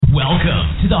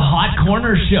Welcome to the Hot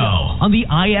Corner Show on the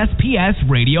ISPS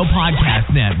Radio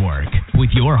Podcast Network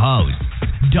with your hosts,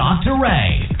 Dr.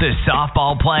 Ray, the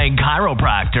softball-playing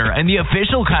chiropractor and the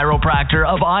official chiropractor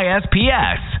of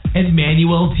ISPS, and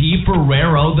Manuel T.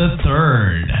 Ferrero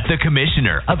III, the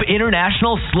commissioner of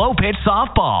International Slow Pitch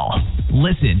Softball.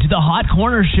 Listen to the Hot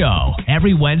Corner Show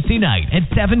every Wednesday night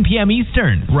at 7 p.m.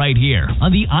 Eastern, right here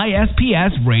on the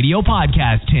ISPS Radio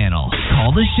Podcast channel.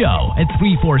 Call the show at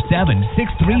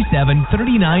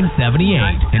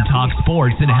 347-637-3978 and talk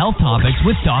sports and health topics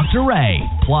with Dr. Ray.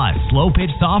 Plus, slow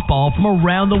pitch softball from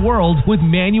around the world with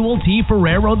Manuel T.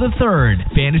 Ferrero III,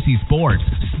 fantasy sports,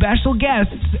 special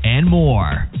guests, and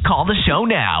more. Call the show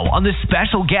now on the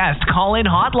special guest call-in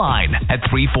hotline at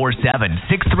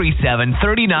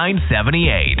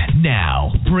 347-637-3978.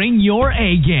 Now, bring your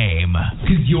A game,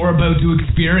 because you're about to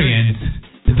experience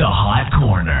the Hot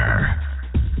Corner.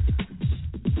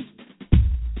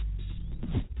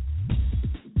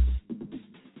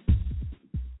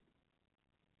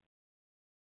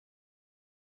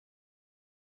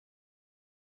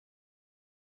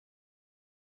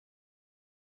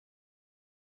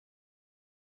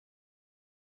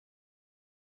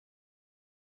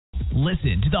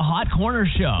 Listen to the Hot Corner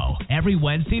Show every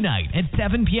Wednesday night at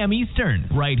 7 p.m. Eastern,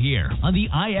 right here on the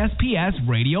ISPS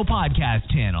Radio Podcast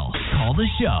channel. Call the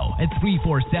show at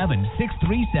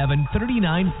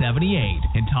 347-637-3978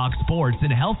 and talk sports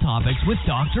and health topics with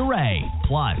Dr. Ray.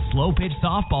 Plus, slow pitch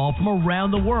softball from around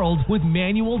the world with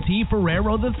Manuel T.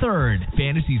 Ferrero III,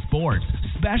 fantasy sports,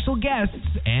 special guests,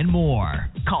 and more.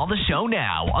 Call the show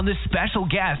now on the special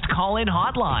guest call-in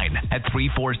hotline at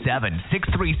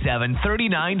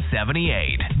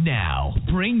 347-637-3978. Now,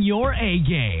 bring your A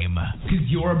game, because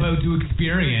you're about to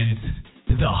experience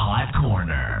the Hot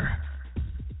Corner.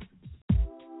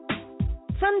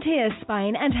 Frontier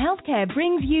Spine and Healthcare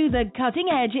brings you the cutting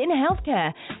edge in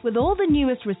healthcare with all the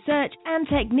newest research and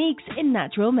techniques in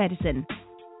natural medicine.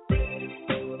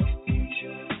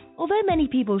 Although many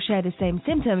people share the same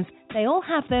symptoms, they all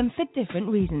have them for different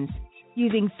reasons.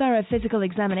 Using thorough physical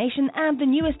examination and the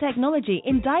newest technology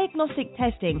in diagnostic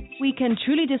testing, we can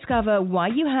truly discover why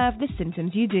you have the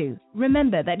symptoms you do.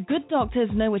 Remember that good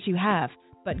doctors know what you have,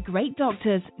 but great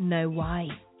doctors know why.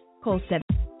 Call 7.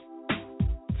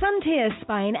 Frontier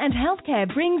Spine and Healthcare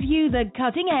brings you the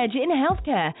cutting edge in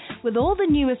healthcare with all the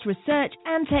newest research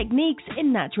and techniques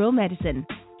in natural medicine.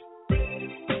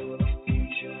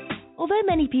 Although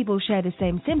many people share the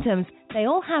same symptoms, they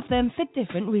all have them for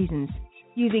different reasons.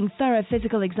 Using thorough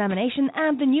physical examination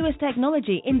and the newest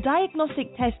technology in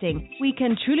diagnostic testing, we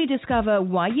can truly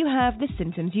discover why you have the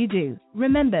symptoms you do.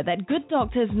 Remember that good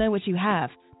doctors know what you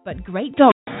have, but great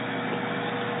doctors...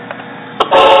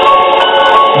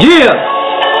 Yeah!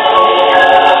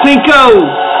 Cinco!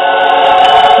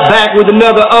 Back with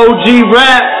another OG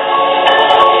rap.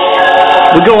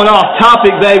 We're going off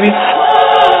topic, baby.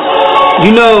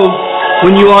 You know,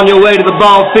 when you're on your way to the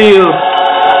ball field,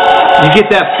 you get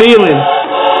that feeling.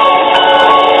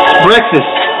 It's breakfast.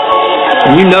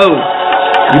 And you know,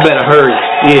 you better hurry.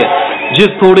 Yeah.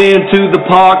 Just pulled into the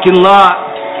parking lot.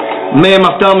 Man,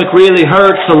 my stomach really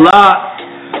hurts a lot.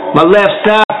 My left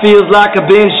side feels like I've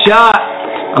been shot.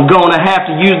 I'm gonna have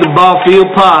to use the ball field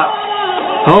pot.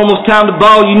 Almost time to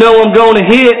ball, you know I'm gonna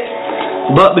hit.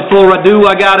 But before I do,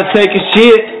 I gotta take a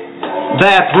shit.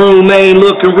 Bathroom ain't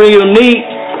looking real neat.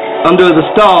 Under the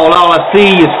stall, all I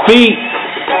see is feet.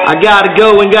 I gotta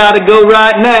go and gotta go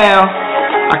right now.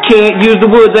 I can't use the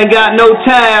woods, ain't got no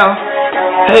towel.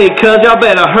 Hey, cuz y'all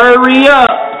better hurry up,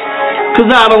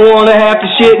 cause I don't wanna have to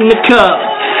shit in the cup.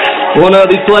 One of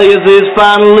these players is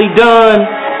finally done.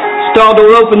 Stall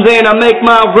door opens and I make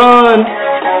my run.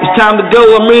 It's time to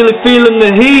go, I'm really feeling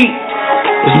the heat.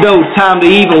 There's no time to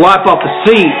even wipe off the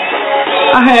seat.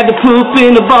 I had to poop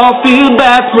in the ball field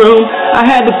bathroom. I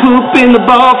had to poop in the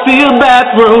ball field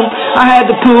bathroom. I had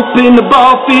to poop in the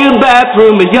ball field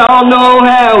bathroom, and y'all know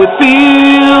how it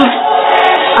feels.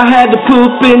 I had to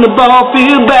poop in the ball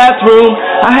field bathroom.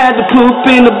 I had to poop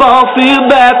in the ball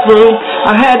field bathroom.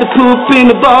 I had to poop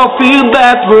in the ball field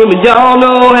bathroom, and y'all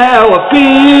know how I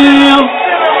feel.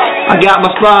 I got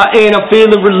my spot and I'm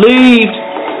feeling relieved.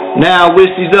 Now I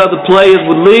wish these other players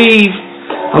would leave.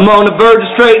 I'm on the verge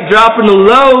of straight dropping the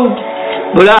load,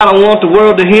 but I don't want the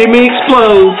world to hear me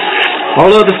explode.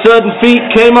 All of a sudden feet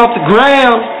came off the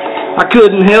ground. I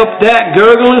couldn't help that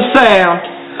gurgling sound.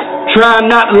 Trying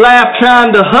not to laugh,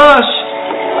 trying to hush.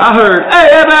 I heard,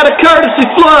 hey, how about a courtesy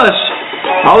flush?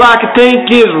 All I could think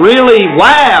is really,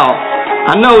 wow.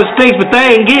 I know it stinks, but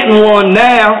they ain't getting one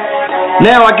now.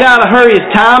 Now I gotta hurry,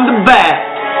 it's time to bat.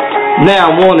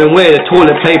 Now I'm wondering where the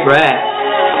toilet paper at.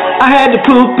 I had to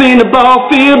poop in the ball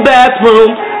field bathroom.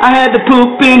 I had to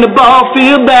poop in the ball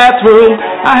field bathroom.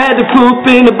 I had to poop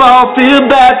in the ball field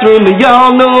bathroom, and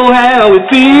y'all know how it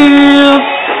feels.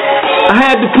 I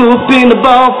had to poop in the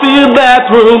ball field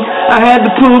bathroom. I had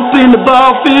to poop in the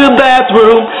ball field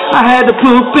bathroom. I had to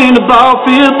poop in the ball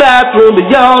field bathroom, but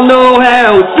y'all know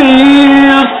how it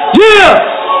feels. Yeah!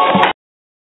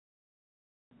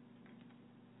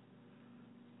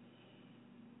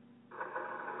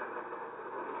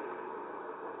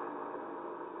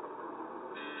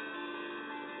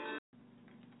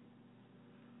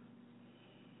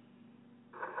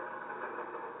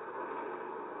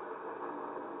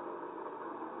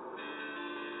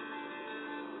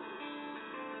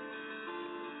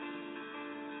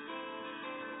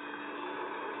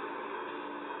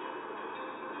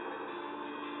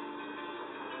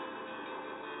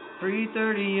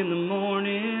 3:30 in the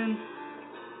morning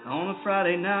on a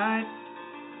Friday night.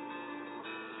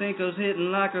 Think I was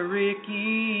hitting like a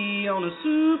Ricky on a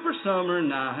super summer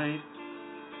night.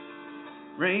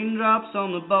 Raindrops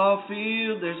on the ball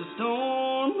field, there's a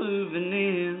storm moving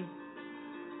in.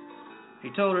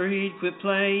 He told her he'd quit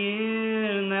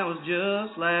playing, that was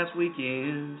just last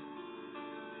weekend.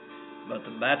 But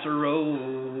the bats are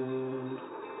rolled.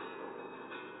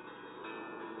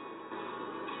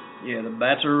 Yeah, the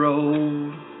bats are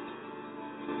rolled.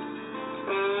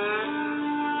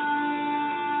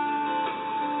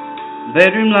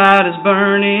 Bedroom light is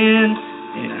burning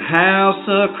in a house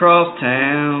across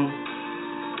town.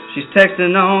 She's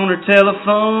texting on her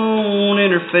telephone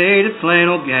in her faded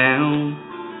flannel gown.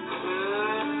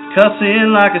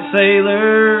 Cussing like a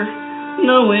sailor,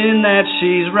 knowing that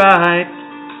she's right.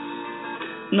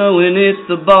 Knowing it's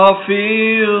the ball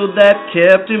field that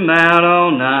kept him out all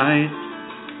night.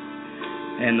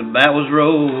 And the bat was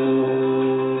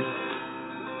rolled.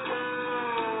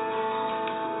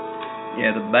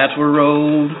 Yeah, the bats were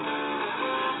rolled.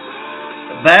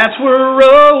 The bats were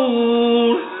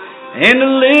rolled. And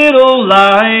a little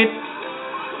light.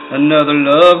 Another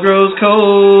love grows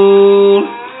cold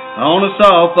on a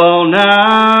softball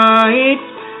night.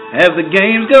 As the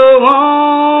games go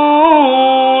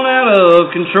on out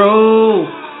of control.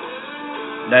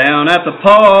 Down at the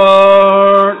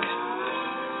park,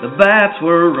 the bats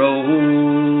were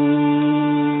rolled.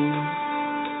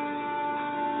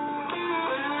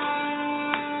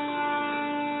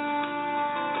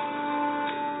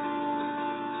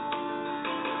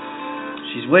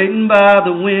 She's waiting by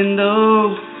the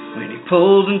window when he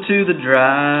pulls into the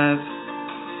drive.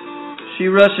 She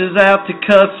rushes out to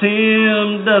cuss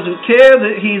him, doesn't care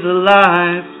that he's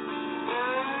alive.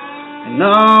 And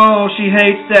no, she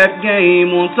hates that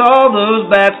game, wants all those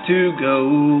bats to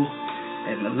go.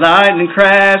 And the lightning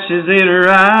crashes in her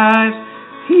eyes.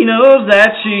 He knows that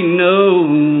she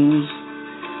knows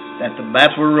that the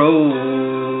bats were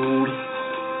rolled.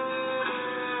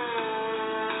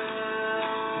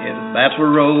 Yeah, the bats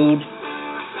were rolled.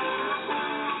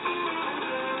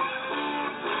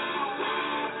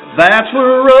 The bats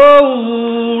were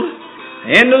rolled.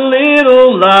 And a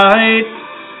little light.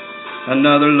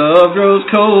 Another love grows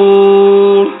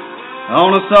cold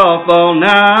on a softball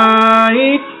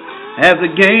night. As the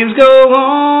games go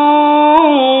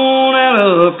on out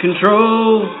of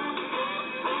control,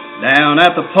 down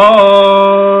at the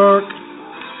park,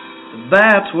 the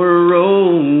bats were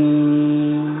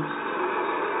rolled.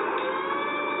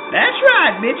 That's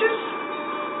right, bitches.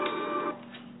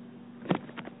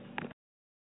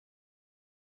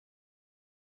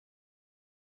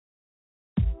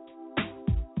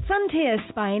 Frontier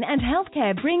Spine and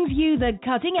Healthcare brings you the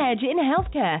cutting edge in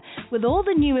healthcare with all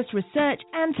the newest research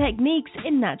and techniques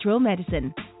in natural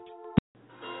medicine.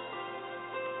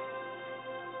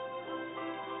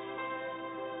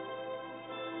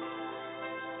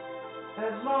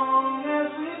 As long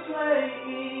as we play,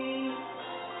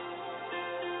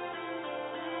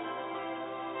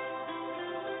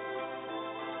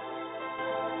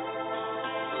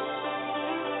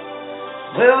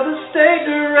 well, the state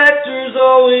director's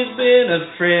always been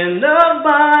a friend of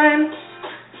mine,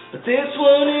 but this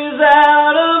one is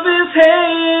out of his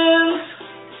hands.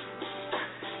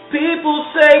 People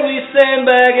say we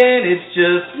sandbag and it's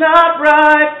just not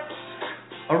right.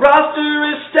 Our roster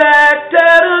is stacked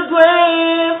at a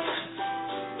glance,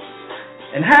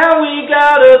 and how we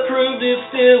got approved is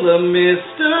still a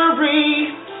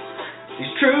mystery.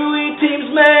 These Truey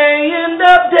teams may end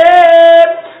up dead.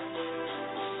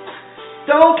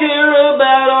 Don't care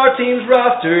about our team's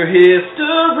roster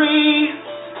history.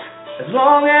 As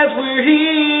long as we're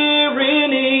here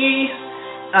in E,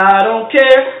 I don't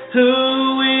care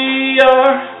who we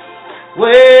are,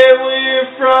 where we're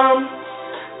from,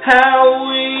 how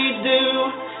we do.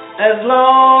 As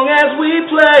long as we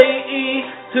play E,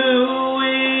 who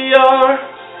we are,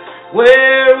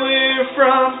 where we're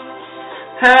from,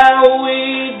 how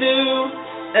we do,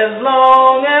 as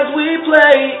long as we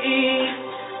play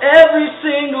every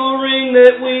single ring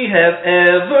that we have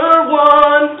ever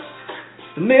won.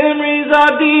 The memories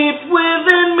are deep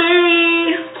within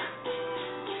me,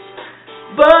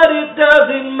 but it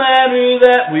doesn't matter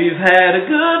that we've had a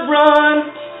good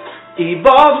run.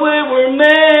 E-ball's where we're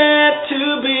meant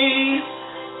to be.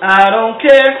 I don't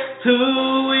care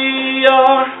who we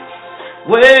are,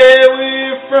 where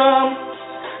we're from,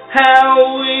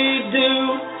 how we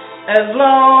do, as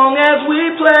long as we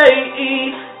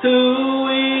play who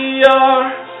we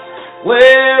are,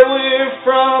 where we're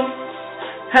from,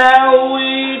 how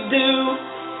we do,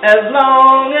 as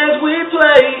long as we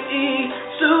play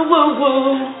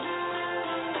Soo-woo-woo.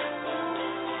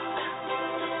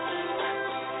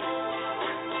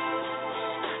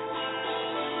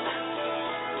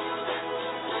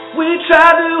 We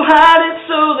try to hide it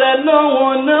so that no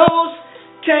one knows.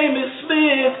 Cambridge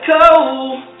Smith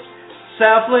Cove,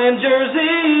 Southland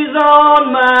jerseys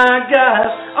on my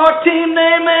guys. Our team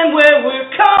name and where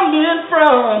we're coming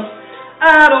from,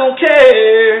 I don't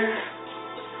care,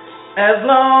 as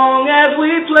long as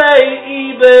we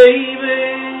play,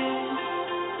 baby.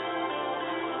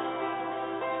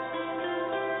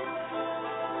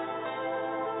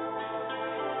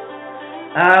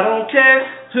 I don't care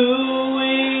who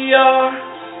we are,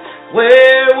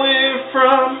 where we're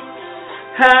from,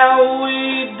 how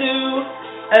we do,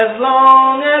 as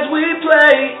long as we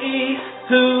play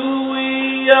who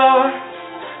we are,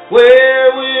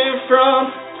 where we're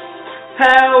from,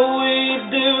 how we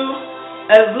do,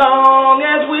 as long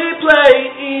as we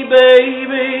play,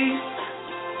 baby.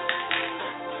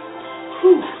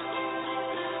 Whew.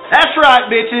 That's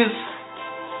right, bitches.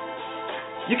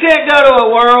 You can't go to a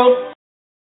world.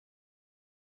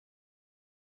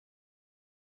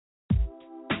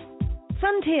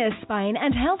 Frontier Spine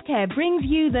and Healthcare brings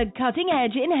you the cutting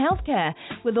edge in healthcare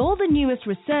with all the newest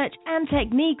research and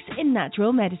techniques in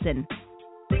natural medicine.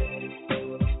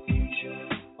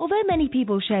 Although many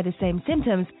people share the same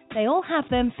symptoms, they all have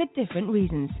them for different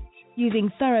reasons.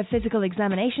 Using thorough physical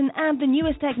examination and the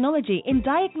newest technology in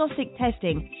diagnostic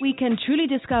testing, we can truly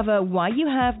discover why you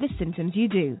have the symptoms you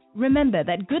do. Remember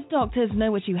that good doctors know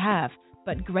what you have,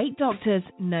 but great doctors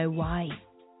know why.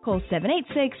 Call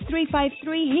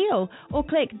 786-353-HEAL or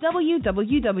click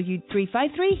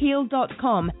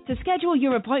www.353heal.com to schedule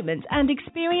your appointment and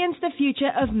experience the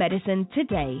future of medicine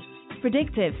today.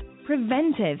 Predictive,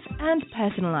 preventive, and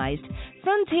personalized.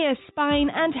 Frontier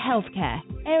Spine and Healthcare.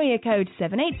 Area code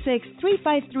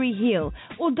 786-353-HEAL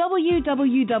or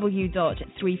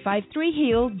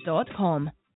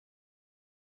www.353heal.com.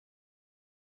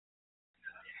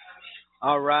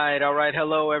 All right.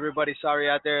 Hello, everybody. Sorry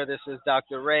out there. This is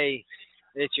Dr. Ray.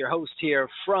 It's your host here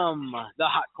from the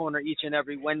Hot Corner each and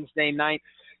every Wednesday night.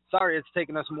 Sorry it's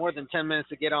taken us more than 10 minutes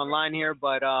to get online here,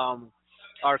 but our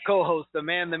co-host, the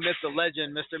man, the myth, the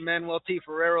legend, Mr. Manuel T.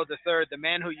 Ferrero III, the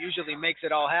man who usually makes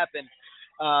it all happen.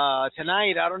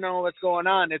 Tonight, I don't know what's going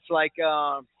on. It's like,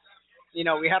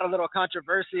 we had a little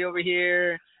controversy over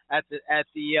here at the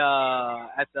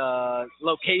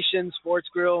location Sports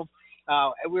Grill.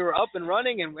 We were up and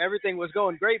running and everything was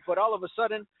going great, but all of a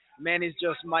sudden, Manny's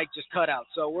mic just cut out.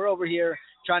 So we're over here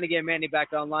trying to get Manny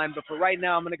back online. But for right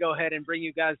now, I'm going to go ahead and bring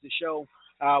you guys the show.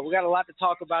 We got a lot to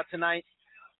talk about tonight.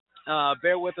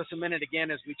 Bear with us a minute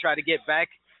again as we try to get back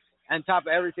on top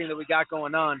of everything that we got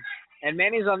going on. And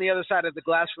Manny's on the other side of the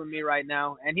glass from me right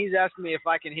now, and he's asking me if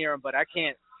I can hear him, but I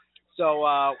can't. So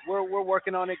we're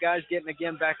working on it, guys, getting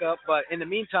again back up. But in the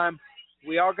meantime,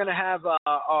 we are going to have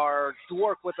our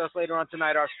Dwark with us later on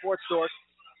tonight, our sports dork,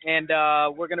 and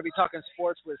we're going to be talking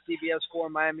sports with CBS 4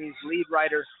 Miami's lead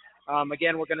writer.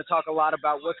 Again, we're going to talk a lot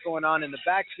about what's going on in the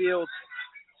backfield.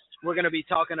 We're going to be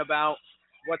talking about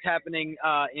what's happening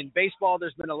in baseball.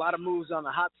 There's been a lot of moves on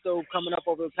the hot stove coming up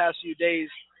over the past few days.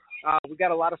 We got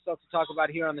a lot of stuff to talk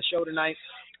about here on the show tonight.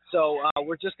 So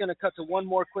we're just going to cut to one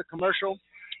more quick commercial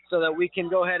so that we can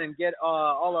go ahead and get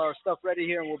all our stuff ready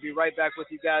here, and we'll be right back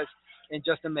with you guys in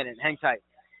just a minute. Hang tight.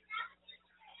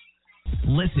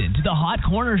 Listen to the Hot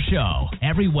Corner Show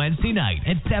every Wednesday night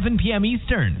at 7 p.m.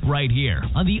 Eastern, right here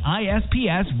on the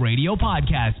ISPS Radio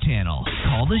Podcast channel.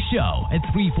 Call the show at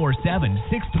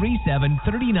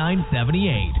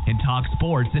 347-637-3978 and talk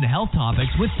sports and health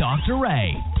topics with Dr.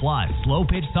 Ray. Plus,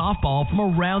 slow-pitch softball from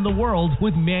around the world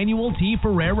with Manuel T.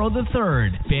 Ferrero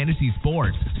III, fantasy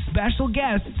sports, special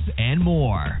guests, and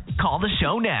more. Call the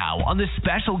show now on the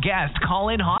special guest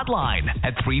call-in hotline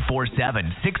at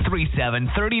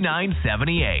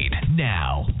 347-637-3978.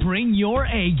 Now, bring your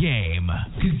A game,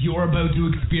 because you're about to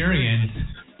experience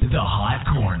The Hot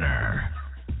Corner.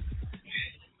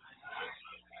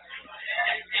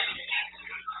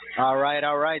 All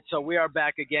right. So we are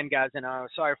back again, guys, and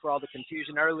sorry for all the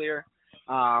confusion earlier.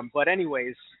 But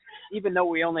anyways, even though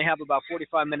we only have about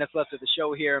 45 minutes left of the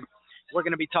show here, we're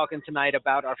going to be talking tonight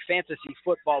about our fantasy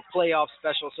football playoff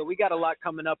special. So we got a lot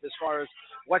coming up as far as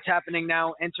what's happening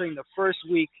now, entering the first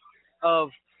week of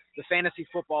the fantasy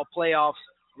football playoffs.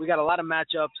 We got a lot of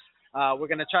matchups. We're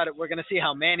going to see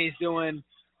how Manny's doing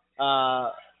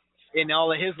in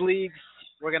all of his leagues.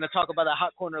 We're going to talk about the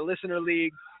Hot Corner Listener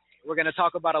League. We're going to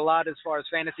talk about a lot as far as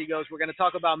fantasy goes. We're going to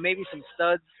talk about maybe some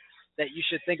studs that you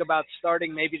should think about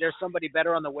starting. Maybe there's somebody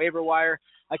better on the waiver wire.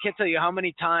 I can't tell you how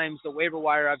many times the waiver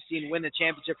wire I've seen win the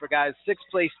championship for guys, sixth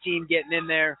place team getting in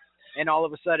there, and all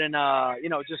of a sudden,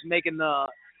 just making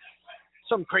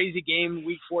some crazy game,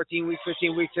 week 14, week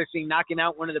 15, week 16, knocking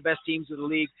out one of the best teams of the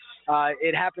league.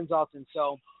 It happens often.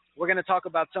 So we're going to talk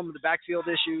about some of the backfield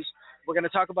issues. We're going to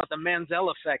talk about the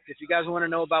Manziel effect. If you guys want to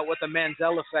know about what the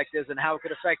Manziel effect is and how it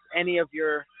could affect any of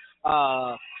your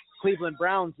Cleveland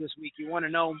Browns this week, you want to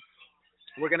know.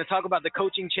 We're going to talk about the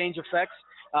coaching change effects.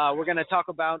 We're going to talk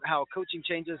about how coaching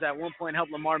changes at one point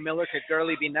helped Lamar Miller. Could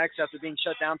Gurley be next after being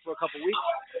shut down for a couple weeks?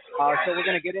 So we're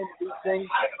going to get into these things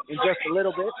in just a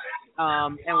little bit.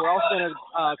 And we're also going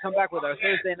to come back with our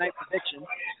Thursday night prediction.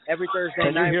 Every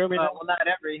Thursday night. Can you hear me now? Well, not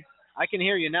every. I can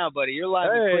hear you now, buddy. You're live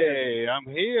and clear. Hey, I'm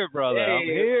here, brother. Hey, I'm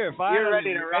here. Finally, you're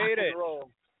ready to rock made and it. roll.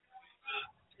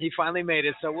 He finally made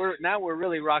it. So we're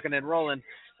really rocking and rolling.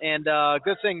 And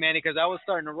good thing, Manny, because I was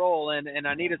starting to roll and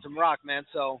I needed some rock, man.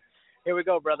 So here we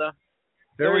go, brother.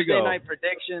 There we go. Thursday night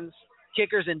predictions,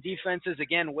 kickers and defenses.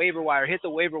 Again, waiver wire. Hit the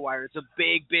waiver wire. It's a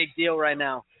big deal right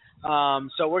now.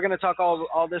 So we're going to talk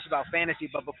all this about fantasy.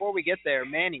 But before we get there,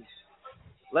 Manny,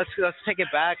 let's take it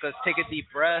back. Let's take a deep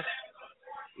breath.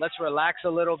 Let's relax a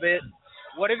little bit.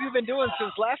 What have you been doing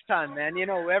since last time, man? You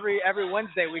know, every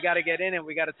Wednesday we got to get in and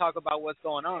we got to talk about what's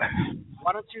going on.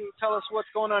 Why don't you tell us what's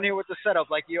going on here with the setup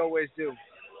like you always do?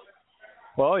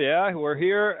 Well, yeah, we're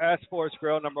here at Sports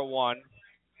Grill number 1.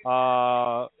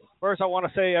 First, I want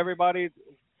to say, everybody,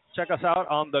 check us out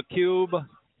on the Cube.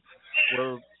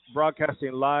 We're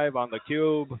broadcasting live on the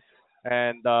Cube.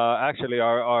 And actually,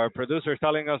 our producer is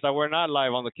telling us that we're not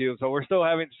live on the Cube, so we're still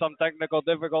having some technical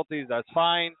difficulties. That's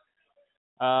fine.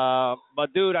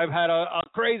 But, dude, I've had a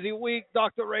crazy week,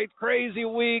 Dr. Ray, crazy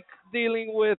week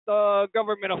dealing with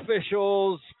government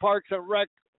officials, Parks and Rec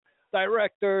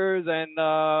directors, and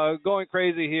going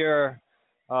crazy here,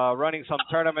 running some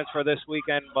tournaments for this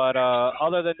weekend. But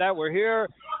other than that, we're here.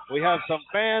 We have some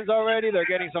fans already. They're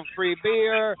getting some free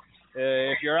beer.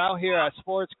 If you're out here at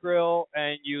Sports Grill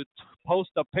and you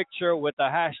post a picture with the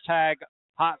hashtag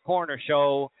Hot Corner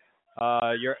Show,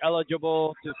 you're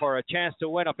eligible for a chance to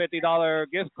win a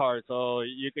 $50 gift card. So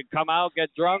you can come out, get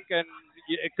drunk, and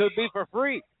it could be for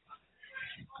free.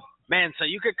 Man, so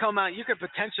you could come out. You could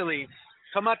potentially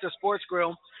come out to Sports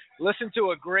Grill, listen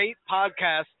to a great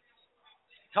podcast,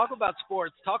 talk about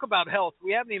sports, talk about health.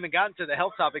 We haven't even gotten to the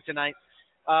health topic tonight.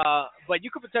 But you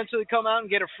could potentially come out and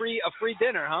get a free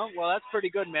dinner, huh? Well, that's pretty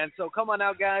good, man. So come on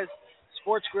out, guys.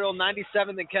 Sports Grill,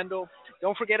 97th and Kendall.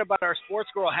 Don't forget about our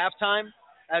Sports Grill halftime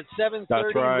at 7:30.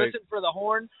 That's right. Listen for the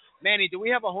horn. Manny, do we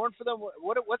have a horn for them?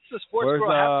 What's the Sports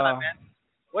Grill halftime, man?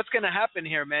 What's going to happen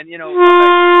here, man? You know,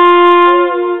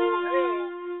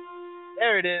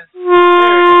 there it is.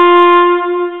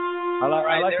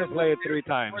 I like to play it 3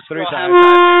 times. 3 times.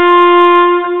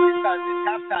 It's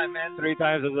halftime, man. 3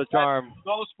 times is a charm.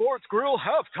 No Sports Grill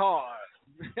halftime.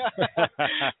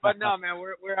 But no, man,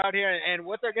 we're out here, and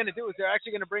what they're going to do is they're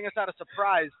actually going to bring us out a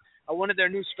surprise of one of their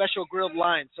new special grilled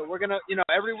lines. So we're going to,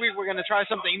 every week we're going to try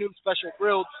something new, special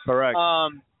grilled. Correct.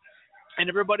 And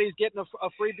everybody's getting a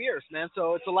free beers, man.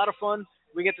 So it's a lot of fun.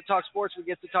 We get to talk sports. We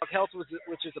get to talk health,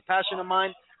 which is a passion of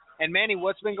mine. And, Manny,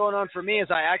 what's been going on for me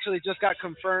is I actually just got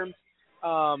confirmed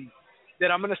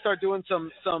that I'm going to start doing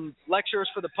some lectures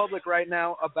for the public right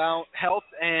now about health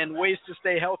and ways to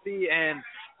stay healthy and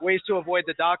ways to avoid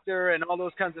the doctor and all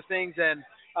those kinds of things. And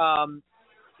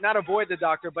not avoid the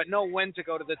doctor, but know when to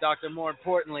go to the doctor, more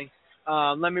importantly.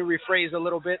 Let me rephrase a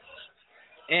little bit.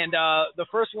 And the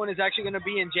first one is actually going to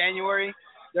be in January.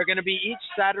 They're going to be each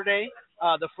Saturday,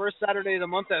 the first Saturday of the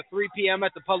month at 3 p.m.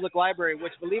 at the public library,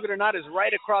 which, believe it or not, is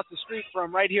right across the street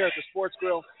from right here at the Sports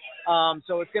Grill.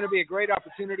 So it's going to be a great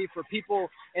opportunity for people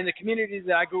in the communities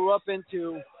that I grew up in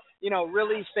to,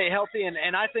 really stay healthy.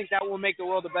 And I think that will make the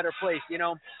world a better place.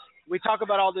 We talk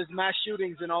about all these mass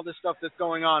shootings and all this stuff that's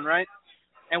going on, right?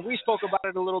 And we spoke about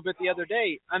it a little bit the other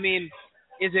day. I mean,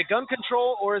 is it gun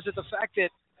control or is it the fact that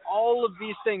all of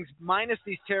these things, minus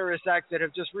these terrorist acts that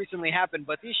have just recently happened,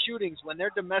 but these shootings, when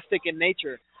they're domestic in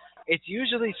nature, it's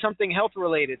usually something health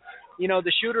related. You know,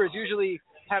 the shooter is usually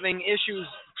having issues,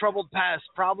 troubled past,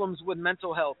 problems with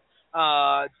mental health,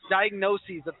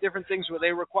 diagnoses of different things where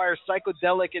they require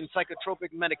psychedelic and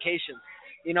psychotropic medications.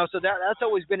 You know, so that's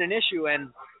always been an issue. And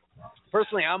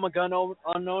personally, I'm a gun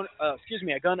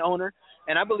owner,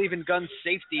 and I believe in gun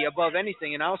safety above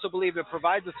anything. And I also believe it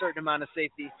provides a certain amount of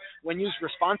safety when used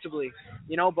responsibly.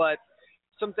 You know, but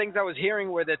some things I was hearing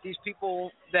were that these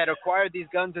people that acquired these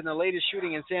guns in the latest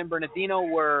shooting in San Bernardino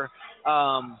were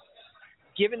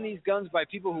given these guns by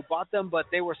people who bought them, but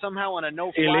they were somehow on a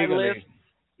no-fly list.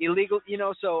 Illegal, you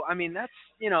know. So I mean,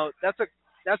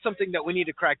 that's something that we need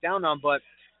to crack down on. But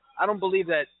I don't believe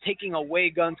that taking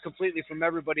away guns completely from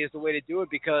everybody is the way to do it,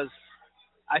 because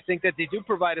I think that they do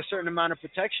provide a certain amount of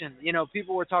protection. You know,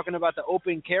 people were talking about the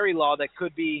open carry law that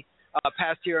could be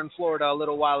passed here in Florida a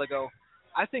little while ago.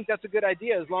 I think that's a good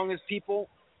idea as long as people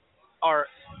are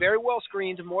very well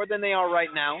screened, more than they are right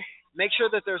now. Make sure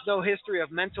that there's no history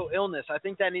of mental illness. I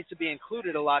think that needs to be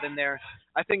included a lot in there.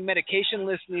 I think medication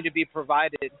lists need to be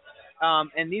provided.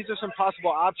 And these are some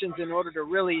possible options in order to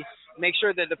really make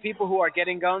sure that the people who are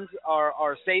getting guns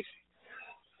are safe,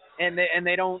 and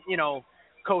they don't, you know,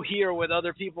 cohere with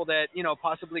other people that, you know,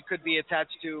 possibly could be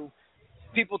attached to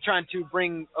people trying to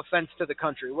bring offense to the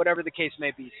country, whatever the case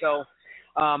may be. So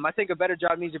I think a better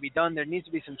job needs to be done. There needs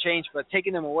to be some change, but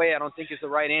taking them away I don't think is the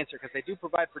right answer, because they do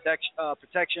provide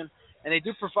protection, and they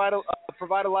do provide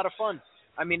a lot of fun.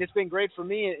 I mean, it's been great for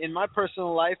me in my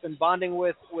personal life and bonding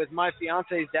with my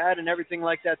fiance's dad and everything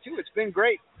like that too. It's been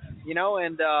great, you know,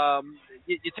 and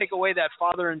you take away that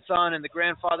father and son and the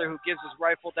grandfather who gives his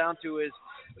rifle down to his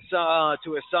son,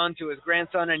 to his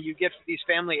grandson, and you get these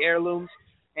family heirlooms.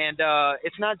 And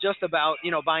it's not just about,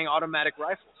 you know, buying automatic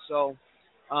rifles. So,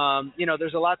 you know,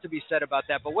 there's a lot to be said about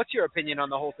that. But what's your opinion on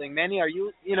the whole thing, Manny? Are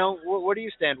you know, where do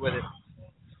you stand with it?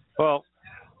 Well,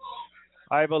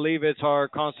 I believe it's our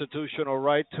constitutional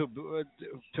right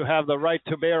to have the right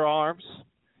to bear arms,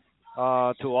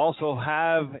 to also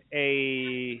have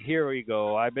here we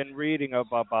go. I've been reading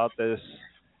about this,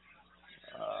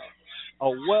 a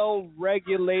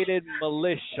well-regulated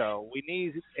militia. We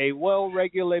need a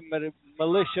well-regulated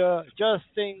militia just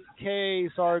in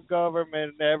case our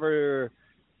government ever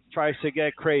tries to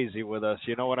get crazy with us.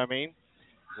 You know what I mean?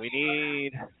 We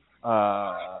need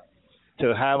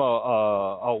to have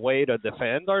a way to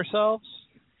defend ourselves,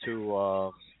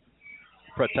 to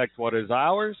protect what is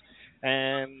ours.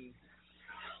 And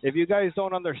if you guys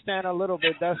don't understand a little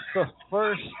bit, that's the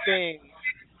first thing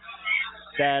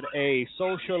that a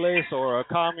socialist or a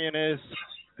communist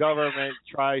government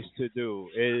tries to do,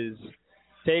 is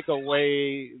take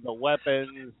away the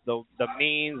weapons, the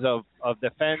means of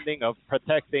defending, of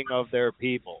protecting of their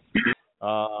people.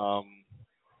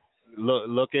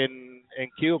 Look in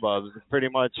Cuba, pretty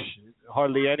much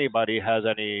hardly anybody has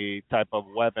any type of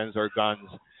weapons or guns,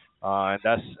 and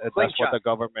that's what the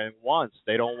government wants.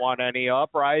 They don't want any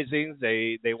uprisings.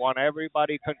 They want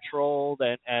everybody controlled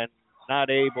and not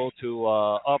able to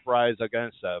uprise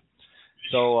against them.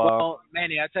 So, well,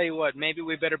 Manny, I tell you what, maybe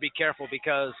we better be careful,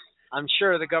 because I'm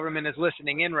sure the government is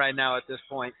listening in right now at this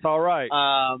point. It's all right.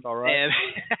 It's all right. And,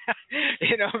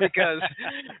 you know, because,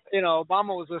 you know,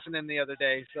 Obama was listening the other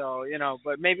day. So, you know,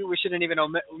 but maybe we shouldn't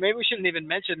even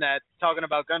mention that, talking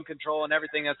about gun control and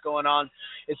everything that's going on.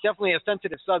 It's definitely a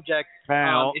sensitive subject.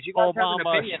 If you guys have an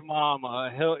opinion,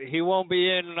 he won't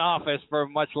be in office for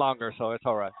much longer, so it's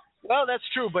all right. Well, that's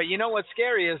true, but you know what's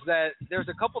scary is that there's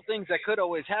a couple things that could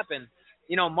always happen.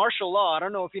 You know, martial law, I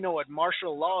don't know if you know what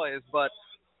martial law is, but,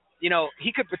 you know,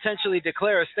 he could potentially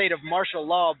declare a state of martial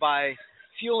law by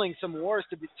fueling some wars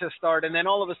to start, and then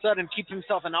all of a sudden keep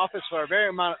himself in office for a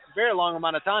very long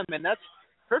amount of time, and that's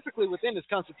perfectly within his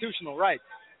constitutional rights.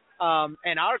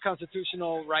 And our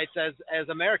constitutional rights as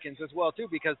Americans as well, too,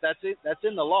 because that's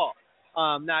in the law.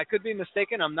 Now, I could be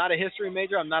mistaken. I'm not a history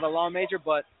major. I'm not a law major,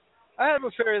 but I have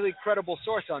a fairly credible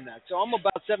source on that. So I'm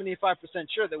about 75%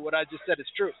 sure that what I just said is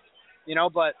true, you know.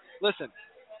 But listen,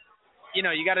 you know,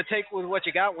 you got to take with what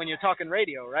you got when you're talking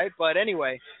radio, right? But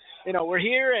anyway, you know, we're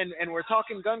here and we're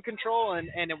talking gun control. And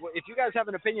if you guys have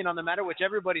an opinion on the matter, which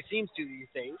everybody seems to these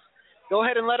days, go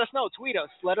ahead and let us know. Tweet us.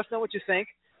 Let us know what you think.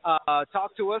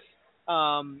 Talk to us.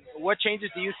 What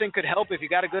changes do you think could help? If you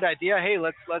got a good idea, hey,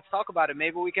 let's talk about it.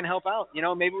 Maybe we can help out. You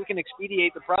know, maybe we can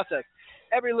expedite the process.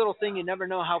 Every little thing, you never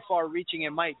know how far-reaching it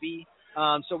might be.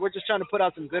 So we're just trying to put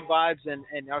out some good vibes, and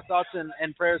our thoughts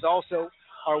and prayers also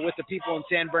are with the people in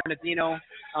San Bernardino.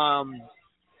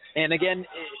 And again,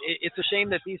 it's a shame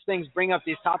that these things bring up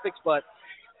these topics, but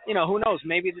you know, who knows?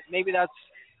 Maybe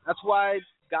that's why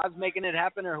God's making it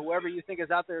happen, or whoever you think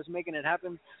is out there is making it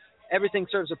happen. everything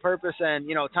serves a purpose, and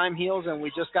time heals, and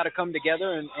we just got to come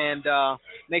together and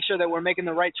make sure that we're making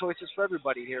the right choices for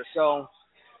everybody here. So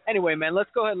anyway, man, let's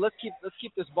go ahead. Let's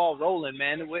keep this ball rolling,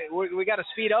 man. We got to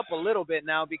speed up a little bit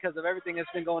now because of everything that's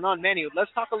been going on. Manny,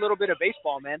 let's talk a little bit of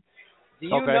baseball, man. Do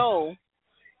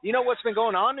you know what's been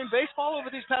going on in baseball over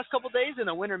these past couple of days in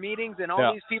the winter meetings and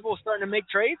all these people starting to make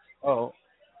trades? Oh,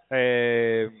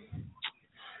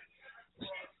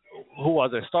 who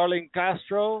was it? Starling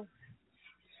Castro?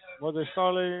 Was it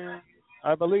Starling?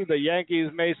 I believe the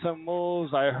Yankees made some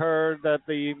moves. I heard that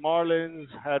the Marlins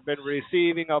had been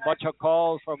receiving a bunch of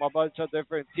calls from a bunch of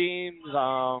different teams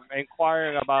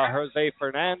inquiring about Jose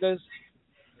Fernandez.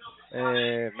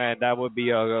 Man, that would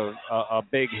be a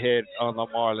big hit on the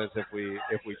Marlins if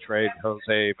we trade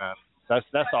Jose, man. That's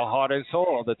the heart and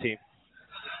soul of the team.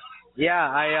 Yeah,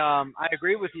 I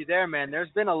agree with you there, man.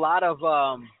 There's been a lot of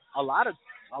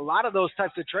those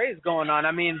types of trades going on.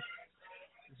 I mean,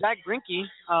 Zach Greinke,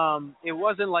 it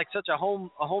wasn't like such a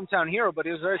hometown hero, but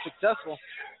he was very successful.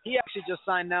 He actually just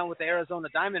signed now with the Arizona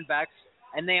Diamondbacks,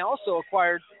 and they also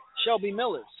acquired Shelby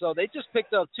Miller. So they just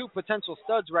picked up two potential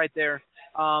studs right there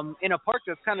in a park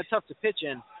that's kind of tough to pitch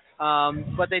in.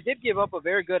 But they did give up a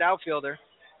very good outfielder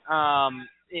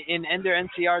in Ender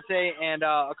Enciarte and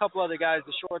a couple other guys,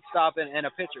 the shortstop and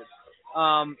a pitcher.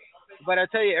 But I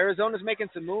tell you, Arizona's making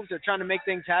some moves. They're trying to make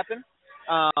things happen.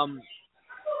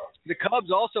 The Cubs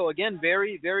also, again,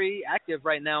 very, very active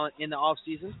right now in the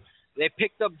offseason. They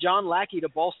picked up John Lackey to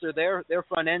bolster their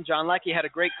front end. John Lackey had a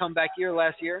great comeback year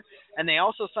last year. And they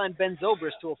also signed Ben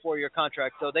Zobrist to a 4-year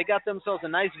contract. So they got themselves a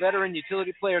nice veteran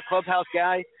utility player, clubhouse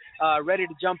guy, ready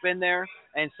to jump in there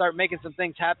and start making some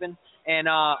things happen. And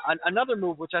another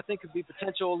move, which I think could be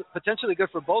potentially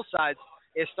good for both sides,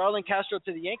 is Starlin Castro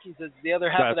to the Yankees is the other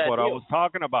half of that deal. That's what I was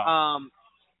talking about.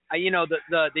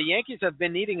 The Yankees have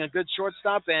been needing a good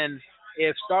shortstop, and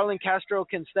if Starlin Castro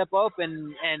can step up,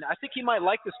 and I think he might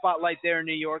like the spotlight there in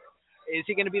New York. Is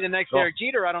he going to be the next Derek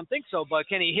Jeter? I don't think so, but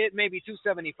can he hit maybe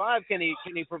 275? Can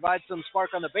he provide some spark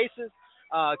on the bases?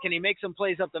 Can he make some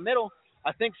plays up the middle?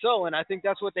 I think so, and I think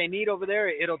that's what they need over there.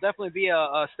 It'll definitely be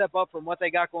a step up from what they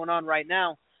got going on right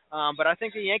now. But I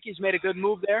think the Yankees made a good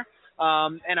move there.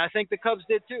 And I think the Cubs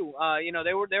did too.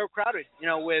 They were crowded,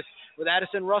 with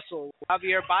Addison Russell,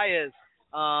 Javier Baez.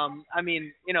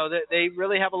 They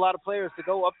really have a lot of players to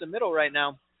go up the middle right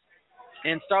now.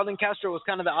 And Starlin Castro was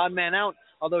kind of the odd man out,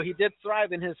 although he did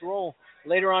thrive in his role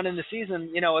later on in the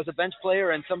season, as a bench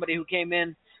player and somebody who came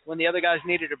in when the other guys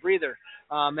needed a breather.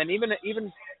 And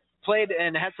even played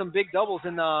and had some big doubles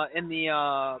in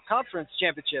the conference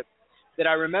championship that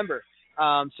I remember.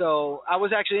 So I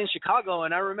was actually in Chicago,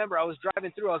 and I remember I was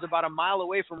driving through. I was about a mile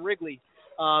away from Wrigley.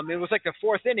 It was like the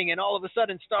fourth inning, and all of a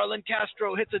sudden Starlin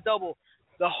Castro hits a double.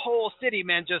 The whole city,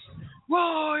 man, just,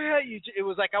 whoa, yeah. It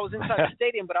was like I was inside the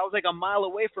stadium, but I was like a mile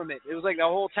away from it. It was like the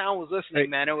whole town was listening,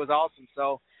 man. It was awesome.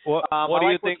 So what do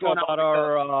you think about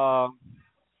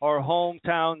our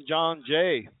hometown John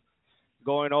Jay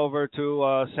going over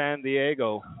to San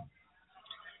Diego?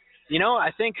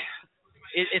 I think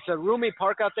it's a roomy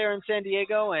park out there in San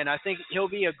Diego, and I think he'll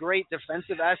be a great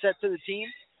defensive asset to the team.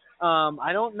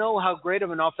 I don't know how great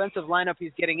of an offensive lineup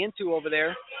he's getting into over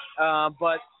there,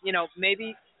 but,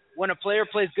 maybe when a player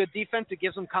plays good defense, it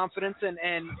gives him confidence, and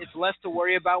it's less to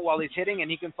worry about while he's hitting, and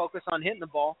he can focus on hitting the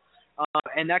ball,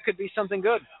 and that could be something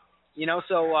good.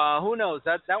 So who knows?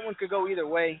 That one could go either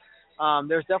way.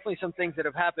 There's definitely some things that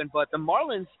have happened, but the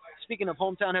Marlins, speaking of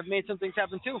hometown, have made some things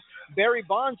happen too. Barry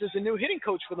Bonds is the new hitting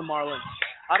coach for the Marlins.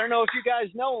 I don't know if you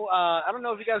guys know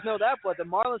that, but the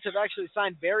Marlins have actually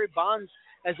signed Barry Bonds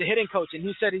as the hitting coach, and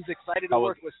he said he's excited to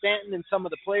work with Stanton and some of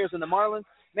the players in the Marlins.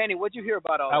 Manny, what'd you hear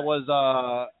about all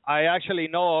that? I actually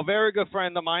know a very good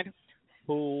friend of mine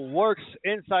who works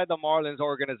inside the Marlins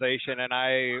organization, and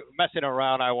I messing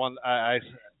around. I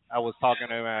was talking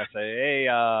to him, and I say, hey,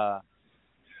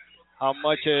 how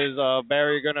much is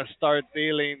Barry gonna start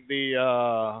dealing the?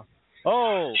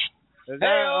 Hold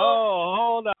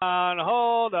on.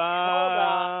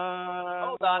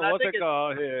 What's it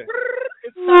called here?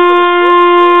 It's time for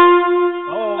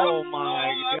oh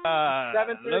my God!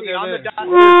 7:30 on the dot.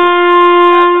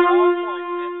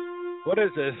 What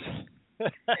is this?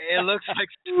 It looks like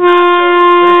the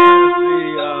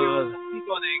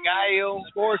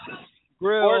Sports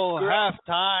Grill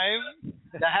halftime.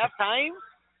 The halftime?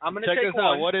 I'm gonna check take this one.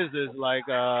 out. What is this like?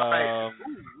 Right.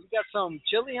 We got some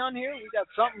chili on here. We got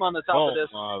something on the top of this.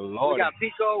 My Lord. We got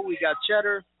pico. We got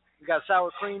cheddar. We got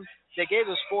sour cream. They gave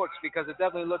us forks because it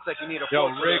definitely looks like you need a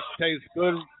fork. Rick takes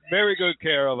very good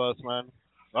care of us, man.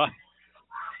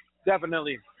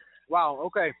 Definitely. Wow.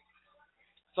 Okay.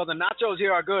 So the nachos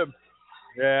here are good.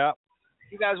 Yeah.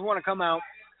 you guys want to come out,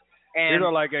 and these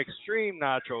are like extreme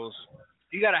nachos.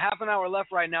 you got a half an hour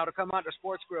left right now to come out to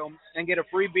Sports Grill and get a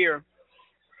free beer.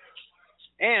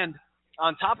 And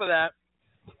on top of that,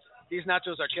 these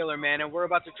nachos are killer, man. And we're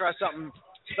about to try something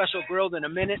special grilled in a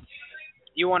minute.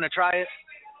 You want to try it,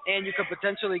 and you could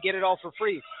potentially get it all for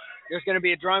free. There's going to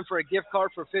be a drawing for a gift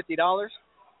card for $50.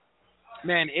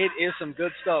 Man, it is some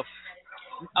good stuff.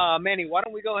 Manny, why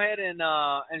don't we go ahead and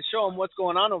show them what's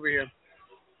going on over here?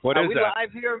 What is we that?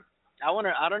 Live here?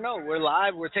 I don't know. We're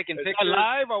live. We're taking pictures.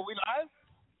 Live? Are we live?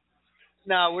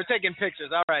 No, we're taking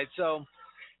pictures. All right, so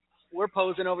we're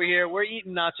posing over here. We're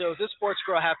eating nachos. This Sports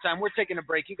Grill halftime. We're taking a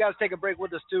break. You guys take a break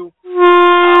with us too. Want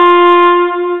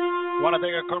to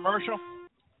take a commercial?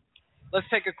 Let's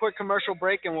take a quick commercial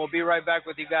break, and we'll be right back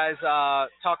with you guys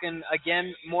talking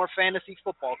again more fantasy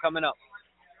football coming up.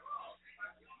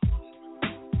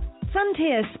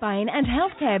 Frontier Spine and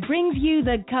Healthcare brings you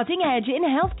the cutting edge in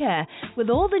healthcare with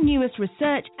all the newest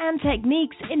research and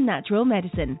techniques in natural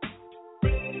medicine.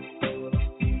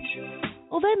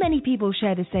 Although many people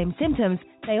share the same symptoms,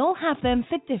 they all have them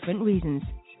for different reasons.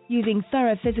 Using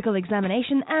thorough physical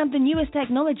examination and the newest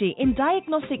technology in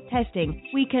diagnostic testing,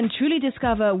 we can truly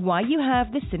discover why you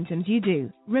have the symptoms you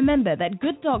do. Remember that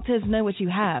good doctors know what you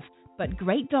have, but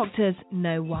great doctors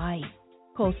know why.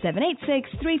 Call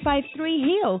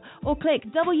 786-353-HEAL or click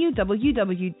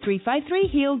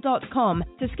www.353heal.com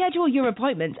to schedule your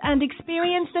appointment and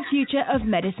experience the future of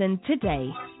medicine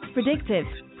today. Predictive,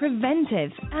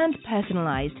 preventive, and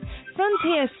personalized.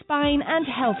 Frontier Spine and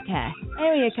Healthcare.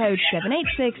 Area code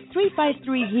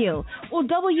 786-353-HEAL or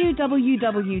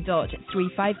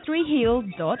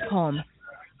www.353heal.com.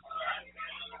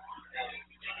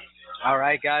 All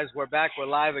right, guys, we're back. We're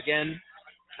live again.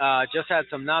 Just had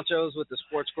some nachos with the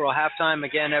Sports Grill halftime.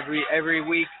 Again, every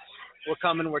week we're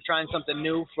trying something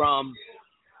new from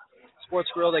Sports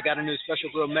Grill. They got a new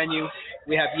special grill menu.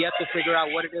 We have yet to figure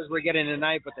out what it is we're getting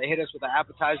tonight, but they hit us with an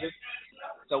appetizer.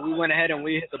 So we went ahead and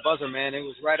we hit the buzzer, man. It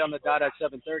was right on the dot at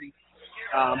 7:30.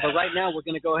 But right now we're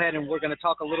going to go ahead and we're going to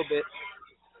talk a little bit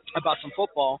about some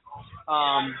football.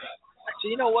 Actually,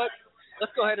 you know what?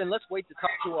 Let's go ahead and let's wait to talk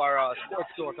to our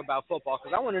sports dork about football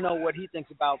because I want to know what he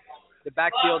thinks about the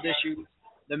backfield issues,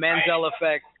 the Manziel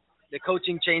effect, the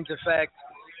coaching change effect,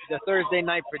 the Thursday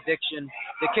night prediction,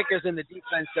 the kickers and the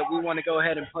defense that we want to go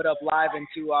ahead and put up live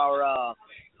into our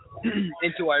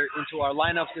into our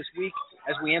lineups this week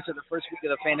as we enter the first week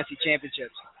of the fantasy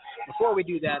championships. Before we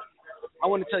do that, I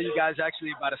want to tell you guys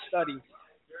actually about a study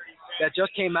that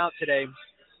just came out today,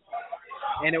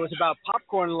 and it was about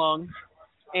popcorn lung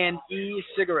and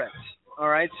e-cigarettes. All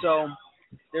right, so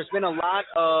there's been a lot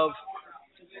of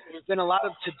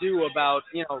to-do about,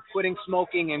 quitting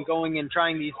smoking and going and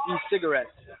trying these e-cigarettes.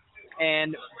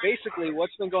 And basically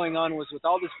what's been going on was with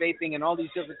all this vaping and all these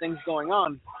different things going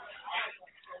on,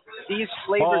 these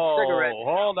flavored cigarettes.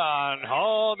 Hold on.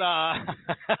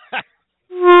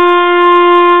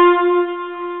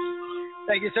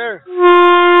 Thank you, sir.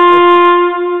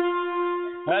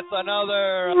 That's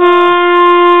another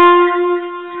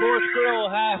Sports Grill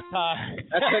halftime.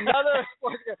 That's another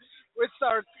Sports Grill.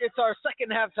 It's our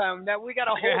second halftime. That we got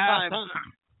a whole time.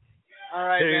 All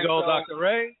right, here you go, Dr.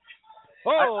 Ray.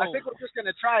 I think we're just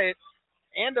gonna try it.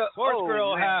 And Sports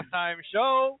Grill halftime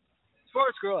show.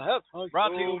 Sports Grill halftime brought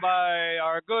to you by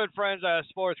our good friends at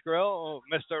Sports Grill,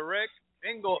 Mr. Rick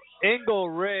Ingle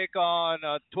Rick on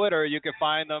Twitter. You can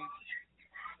find them.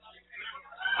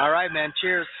 All right, man.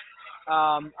 Cheers.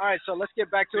 All right, so let's get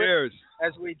back to Cheers. It.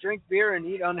 As we drink beer and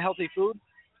eat unhealthy food,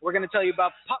 we're going to tell you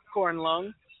about popcorn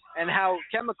lung and how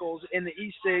chemicals in the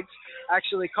e-cigs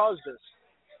actually cause this.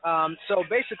 So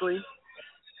basically,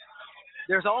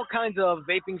 there's all kinds of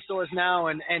vaping stores now,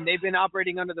 and they've been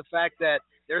operating under the fact that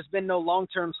there's been no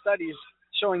long-term studies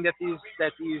showing that these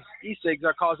e-cigs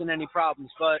are causing any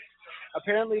problems. But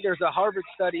apparently there's a Harvard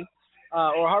study,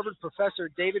 or Harvard professor,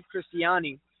 David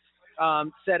Christiani,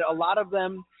 said a lot of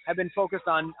them have been focused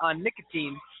on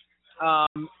nicotine,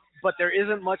 but there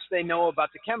isn't much they know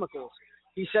about the chemicals.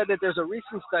 He said that there's a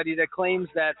recent study that claims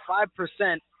that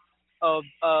 5% of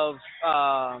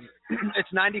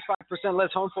it's 95%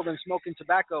 less harmful than smoking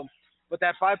tobacco, but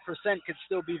that 5% could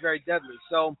still be very deadly.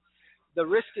 So the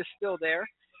risk is still there.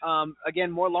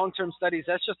 Again, more long-term studies,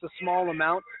 that's just a small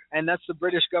amount, and that's the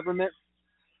British government,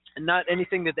 and not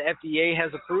anything that the FDA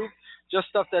has approved, just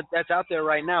stuff that's out there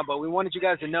right now. But we wanted you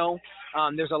guys to know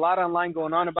there's a lot online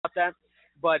going on about that.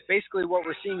 But basically what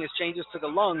we're seeing is changes to the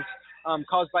lungs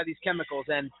caused by these chemicals.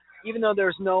 And even though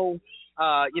there's no,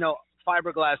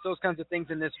 fiberglass, those kinds of things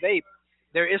in this vape,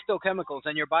 there is still chemicals,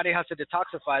 and your body has to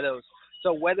detoxify those.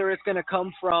 So whether it's going to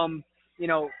come from,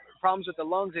 problems with the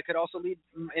lungs. It could also lead,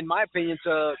 in my opinion,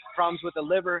 to problems with the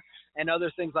liver and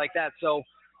other things like that. So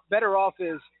better off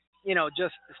is,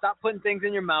 just stop putting things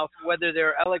in your mouth, whether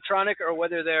they're electronic or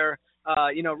whether they're,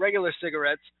 regular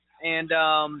cigarettes, and,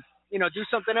 do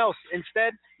something else.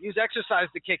 Instead, use exercise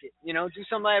to kick it. Do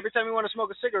something like every time you want to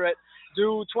smoke a cigarette,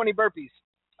 do 20 burpees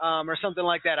or something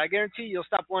like that. I guarantee you'll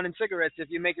stop wanting cigarettes if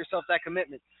you make yourself that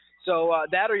commitment. So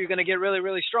that, or you're going to get really,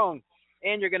 really strong,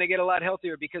 and you're going to get a lot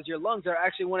healthier, because your lungs are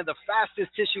actually one of the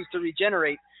fastest tissues to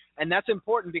regenerate. And that's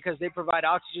important because they provide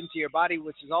oxygen to your body,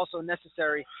 which is also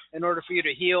necessary in order for you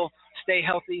to heal, stay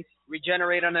healthy,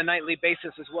 regenerate on a nightly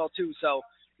basis as well, too. So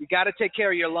you got to take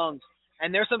care of your lungs.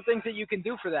 And there's some things that you can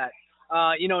do for that.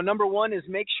 Number one is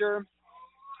make sure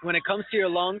when it comes to your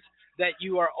lungs that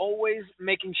you are always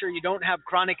making sure you don't have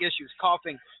chronic issues,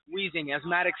 coughing, wheezing,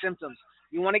 asthmatic symptoms.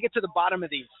 You want to get to the bottom of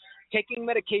these. Taking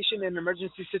medication in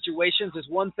emergency situations is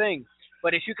one thing,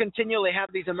 but if you continually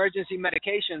have these emergency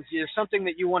medications, there's something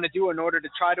that you want to do in order to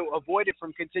try to avoid it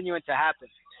from continuing to happen.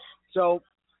 So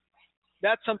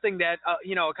that's something that, a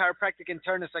chiropractic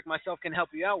internist like myself can help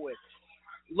you out with.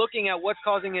 Looking at what's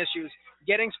causing issues,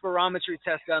 getting spirometry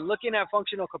tests done, looking at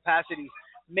functional capacities,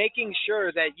 making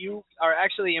sure that you are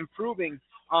actually improving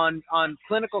on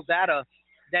clinical data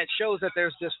that shows that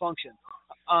there's dysfunction.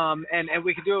 And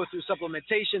we can do it through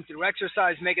supplementation, through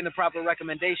exercise, making the proper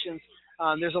recommendations.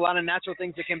 There's a lot of natural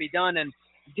things that can be done, and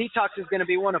detox is going to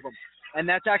be one of them. And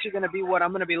that's actually going to be what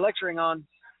I'm going to be lecturing on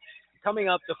coming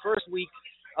up the first week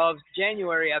of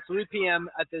January at 3 p.m.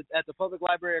 at the public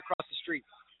library across the street.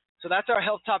 So that's our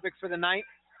health topic for the night.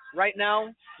 Right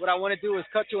now, what I want to do is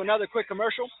cut to another quick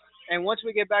commercial. And once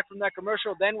we get back from that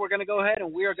commercial, then we're going to go ahead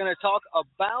and we are going to talk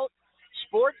about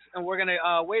sports. And we're going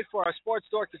to wait for our sports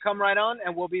dork to come right on.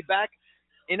 And we'll be back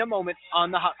in a moment on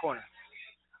the Hot Corner.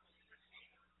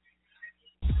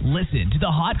 Listen to the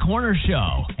Hot Corner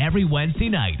Show every Wednesday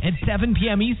night at 7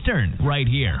 p.m. Eastern, right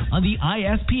here on the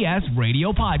ISPS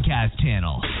Radio Podcast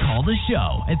channel. Call the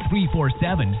show at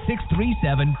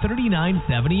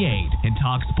 347-637-3978 and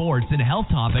talk sports and health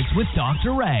topics with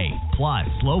Dr. Ray. Plus,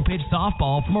 slow pitch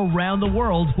softball from around the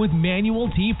world with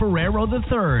Manuel T. Ferrero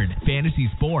III, fantasy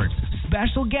sports,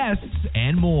 special guests,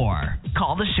 and more.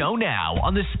 Call the show now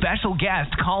on the special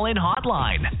guest call-in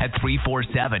hotline at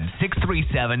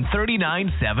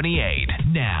 347-637-3978.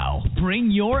 Now, bring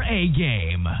your A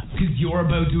game, because you're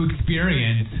about to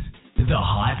experience the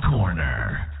Hot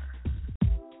Corner.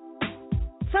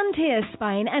 Frontier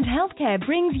Spine and Healthcare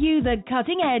brings you the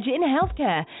cutting edge in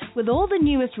healthcare with all the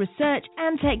newest research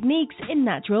and techniques in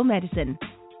natural medicine.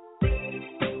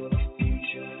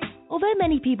 Although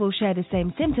many people share the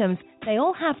same symptoms, they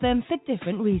all have them for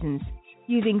different reasons.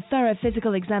 Using thorough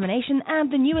physical examination and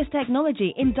the newest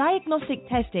technology in diagnostic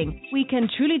testing, we can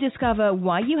truly discover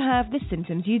why you have the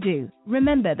symptoms you do.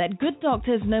 Remember that good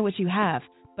doctors know what you have,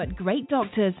 but great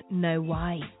doctors know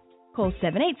why. Call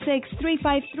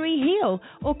 786-353-HEAL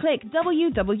or click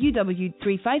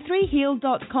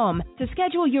www.353heal.com to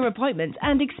schedule your appointment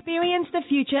and experience the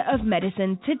future of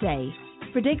medicine today.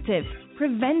 Predictive,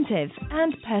 preventive,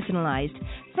 and personalized.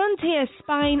 Frontier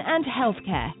Spine and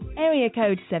Healthcare. Area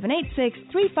code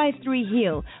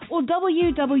 786-353-HEAL or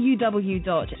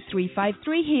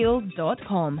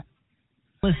www.353heal.com.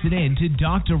 Listen in to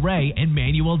Dr. Ray and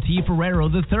Manuel T. Ferrero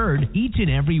III each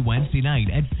and every Wednesday night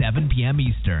at 7 p.m.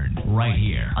 Eastern, right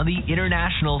here on the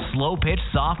International Slow Pitch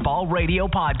Softball Radio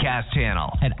Podcast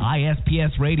channel at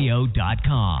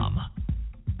ispsradio.com.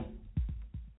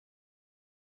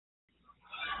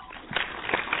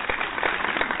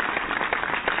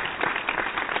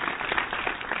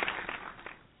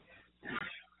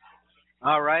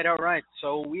 All right.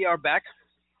 So we are back,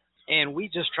 and we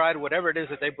just tried whatever it is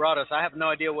that they brought us. I have no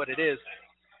idea what it is.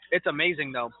 It's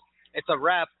amazing, though. It's a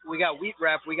wrap. We got wheat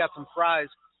wrap. We got some fries.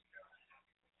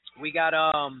 We got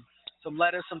some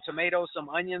lettuce, some tomatoes, some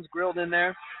onions grilled in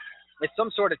there. It's some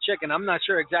sort of chicken. I'm not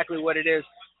sure exactly what it is.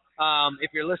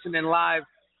 If you're listening live,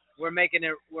 we're making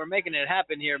it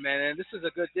happen here, man. And this is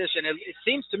a good dish, and it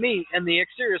seems to me, and the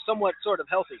exterior is somewhat sort of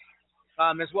healthy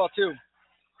as well too.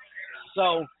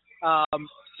 So.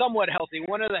 Somewhat healthy,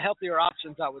 one of the healthier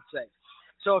options, I would say.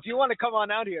 So if you want to come on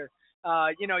out here,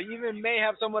 you even may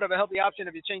have somewhat of a healthy option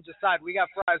if you change the side. We got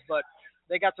fries, but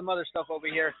they got some other stuff over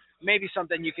here. Maybe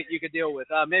something you could deal with.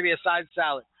 Maybe a side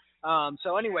salad.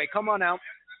 So anyway, come on out.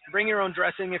 Bring your own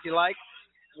dressing if you like.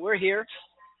 We're here.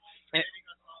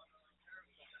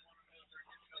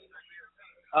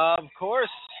 Of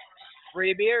course,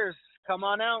 free beers. Come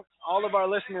on out. All of our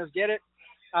listeners get it,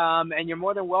 and you're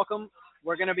more than welcome.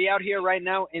 We're going to be out here right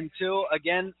now until,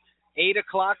 again, 8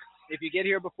 o'clock. If you get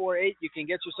here before 8, you can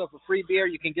get yourself a free beer.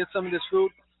 You can get some of this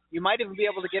food. You might even be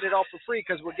able to get it all for free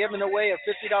because we're giving away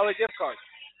a $50 gift card.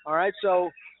 All right, so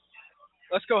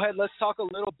let's go ahead. Let's talk a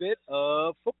little bit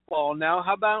of football now.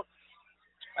 How about,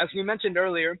 as we mentioned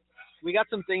earlier, we got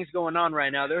some things going on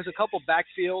right now. There's a couple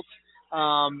backfields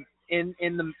in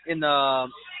the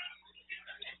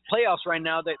playoffs right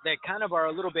now that kind of are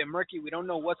a little bit murky. We don't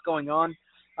know what's going on.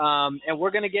 And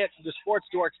we're going to get the Sports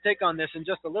Dorks take on this in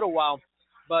just a little while.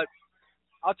 But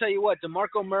I'll tell you what,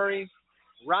 DeMarco Murray,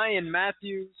 Ryan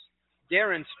Matthews,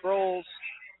 Darren Sproles,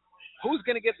 who's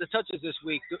going to get the touches this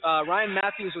week? Ryan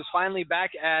Matthews was finally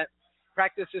back at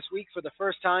practice this week for the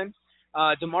first time.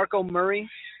 DeMarco Murray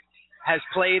has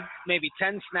played maybe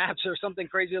 10 snaps or something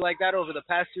crazy like that over the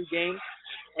past 2 games.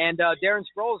 And Darren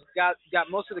Sproles got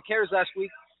most of the carries last week,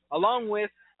 along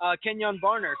with Kenyon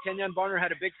Barner. Kenyon Barner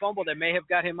had a big fumble that may have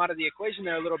got him out of the equation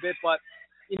there a little bit. But,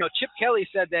 you know, Chip Kelly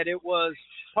said that it was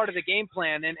part of the game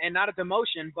plan and not a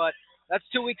demotion. But that's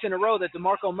 2 weeks in a row that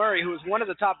DeMarco Murray, who was one of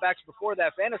the top backs before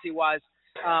that fantasy-wise,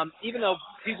 even though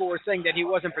people were saying that he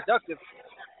wasn't productive,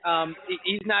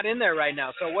 he's not in there right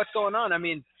now. So what's going on? I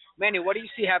mean, Manny, what do you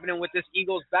see happening with this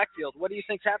Eagles backfield? What do you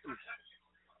think's happening?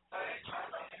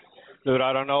 Dude,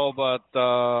 I don't know, but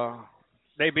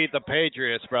they beat the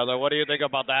Patriots, brother. What do you think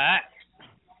about that?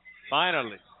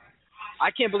 Finally. I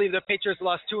can't believe the Patriots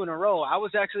lost 2 in a row. I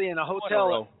was actually in a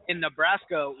hotel in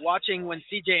Nebraska watching when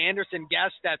C.J. Anderson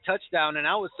gassed that touchdown, and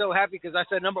I was so happy because I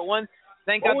said, number one,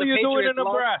 thank God the Patriots lost. What were you doing in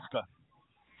Nebraska?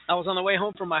 I was on the way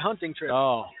home from my hunting trip.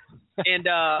 Oh. And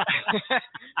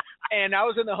and I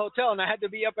was in the hotel, and I had to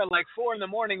be up at like 4 in the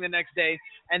morning the next day,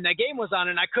 and the game was on,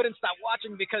 and I couldn't stop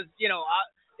watching because, you know,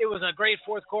 it was a great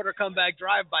fourth quarter comeback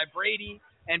drive by Brady,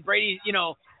 and Brady, you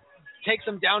know, takes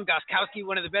him down. Gostkowski,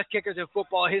 one of the best kickers in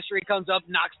football history, comes up,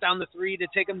 knocks down the 3 to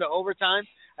take him to overtime,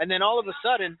 and then all of a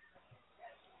sudden,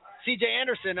 C.J.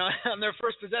 Anderson on their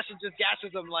first possession just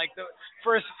gashes them like the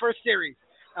first series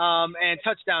and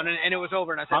touchdown, and it was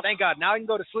over. And I said, thank God, now I can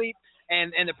go to sleep.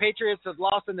 And the Patriots have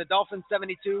lost, and the Dolphins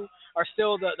 72 are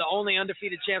still the only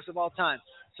undefeated champs of all time.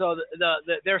 So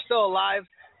they're still alive.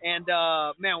 And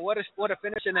man, what a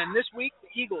finish! And then this week,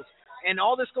 the Eagles, and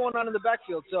all this going on in the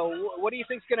backfield. So what do you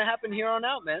think's going to happen here on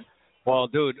out, man? Well,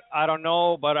 dude, I don't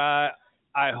know, but I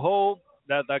hope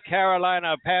that the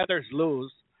Carolina Panthers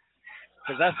lose,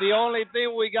 because that's the only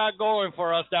thing we got going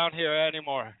for us down here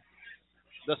anymore.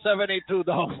 The 72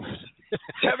 Dolphins.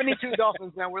 72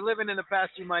 Dolphins, man. We're living in the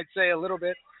past, you might say, a little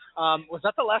bit. Was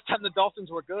that the last time the Dolphins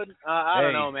were good? I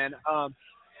don't know, man.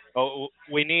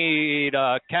 We need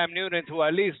Cam Newton to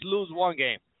at least lose one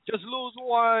game. Just lose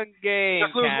one game.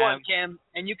 Just lose one, Cam,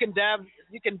 and you can dab.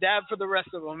 You can dab for the rest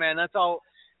of them, man. That's all.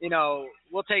 You know,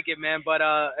 we'll take it, man. But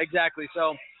exactly.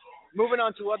 So, moving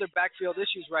on to other backfield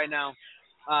issues right now.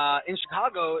 In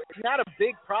Chicago, it's not a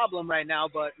big problem right now,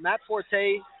 but Matt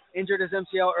Forte injured his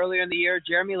MCL earlier in the year.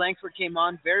 Jeremy Langford came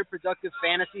on, very productive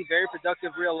fantasy, very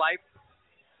productive real life.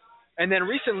 And then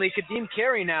recently, Kadeem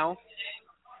Carey now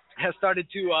has started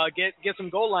to get some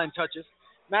goal line touches.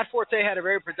 Matt Forte had a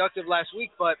very productive last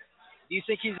week, but do you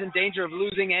think he's in danger of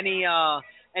losing any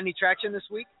traction this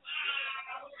week?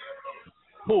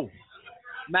 Who?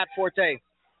 Matt Forte.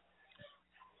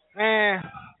 I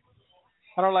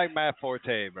don't like Matt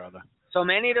Forte, brother. So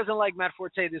Manny doesn't like Matt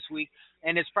Forte this week,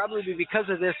 and it's probably because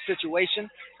of this situation.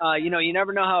 You know, you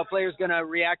never know how a player's going to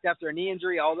react after a knee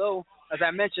injury, although, as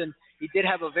I mentioned, he did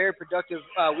have a very productive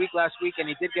week last week, and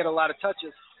he did get a lot of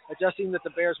touches, adjusting that the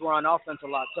Bears were on offense a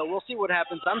lot. So we'll see what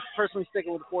happens. I'm personally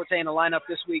sticking with Forte in the lineup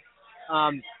this week.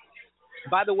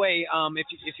 By the way,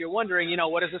 if you're wondering, you know,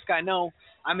 what does this guy know?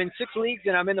 I'm in 6 leagues,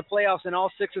 and I'm in the playoffs in all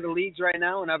 6 of the leagues right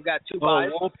now, and I've got 2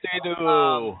 buys. Oh, whoop they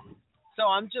do. So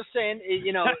I'm just saying,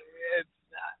 you know,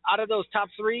 out of those top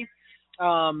 3,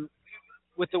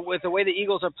 with the way the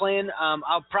Eagles are playing,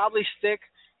 I'll probably stick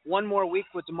one more week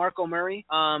with DeMarco Murray,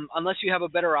 unless you have a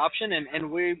better option,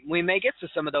 and we may get to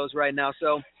some of those right now.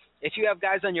 So if you have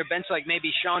guys on your bench like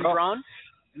maybe Sean Braun,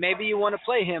 maybe you want to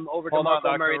play him over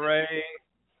DeMarco Murray. Ray.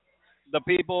 The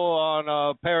people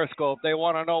on Periscope, they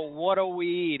want to know, what are we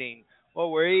eating?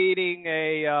 Well, we're eating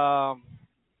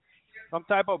some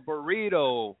type of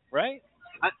burrito, right?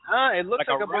 It looks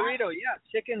like a burrito, yeah.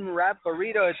 Chicken wrap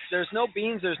burrito. There's no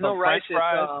beans, there's no rice.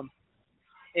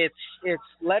 It's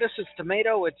lettuce, it's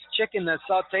tomato, it's chicken that's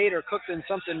sautéed or cooked in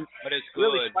something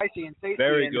really spicy and tasty.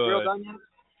 Very and good. Grilled onions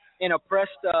in a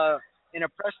pressed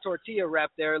tortilla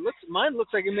wrap there. Mine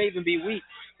looks like it may even be wheat.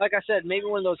 Like I said, maybe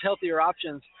one of those healthier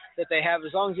options that they have,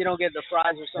 as long as you don't get the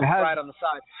fries or something fried on the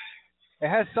side. It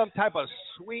has some type of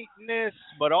sweetness,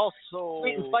 but also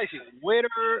sweet and spicy.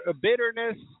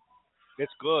 Bitterness.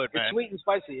 It's good, man. It's sweet and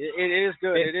spicy. It is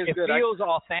good. It is good. It feels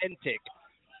authentic.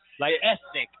 Like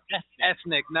ethnic.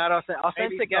 Ethnic, not authentic.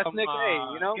 Maybe some, ethnic. Hey,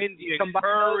 you know, Indian combine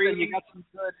curry. those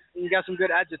and you got some good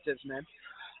adjectives, man.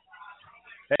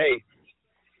 Hey,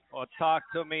 well, talk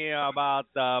to me about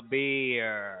the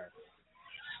beer.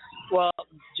 Well,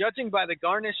 judging by the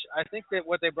garnish, I think that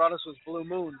what they brought us was Blue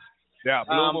Moon. Yeah,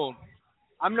 Blue Moon.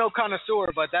 I'm no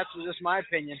connoisseur, but that's just my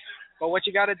opinion. But what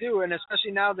you got to do, and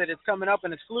especially now that it's coming up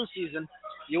and it's flu season,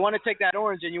 you want to take that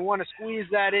orange and you want to squeeze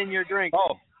that in your drink.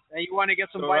 Oh. And you want to get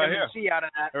some So vitamin right C out of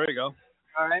that. There you go.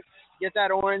 All right? Get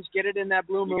that orange, get it in that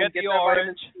Blue Moon, Get that the vitamin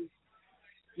orange. C.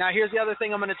 Now, here's the other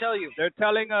thing I'm going to tell you. They're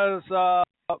telling us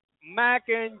Mac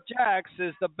and Jack's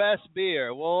is the best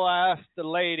beer. We'll ask the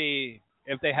lady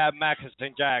if they have Mac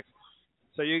and Jack's.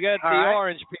 So you get All the right.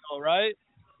 orange peel, right?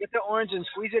 Get the orange and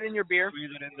squeeze it in your beer. Squeeze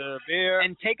it in the beer.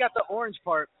 And take out the orange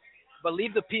part, but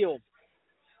leave the peel.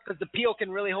 Because the peel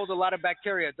can really hold a lot of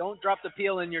bacteria. Don't drop the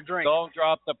peel in your drink. Don't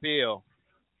drop the peel.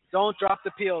 Don't drop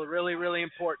the peel. Really, really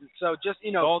important. So just,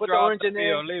 Don't put the drop orange the in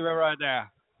there. peel. Leave it right there.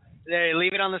 There,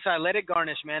 leave it on the side. Let it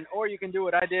garnish, man. Or you can do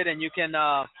what I did, and you can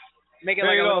make it There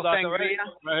like you a go, little Dr. sangria.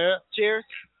 Right here. Cheers.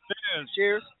 Cheers.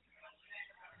 Cheers.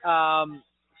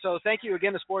 So thank you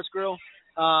again to Sports Grill.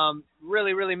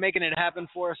 Really, really making it happen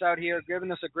for us out here,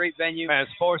 giving us a great venue. Man,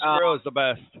 Sports Grill is the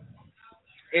best.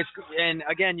 And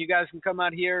again, you guys can come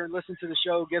out here, listen to the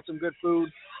show, get some good food,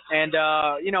 and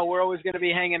we're always going to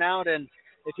be hanging out. And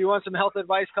if you want some health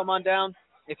advice, come on down.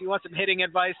 If you want some hitting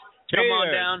advice, come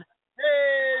on down.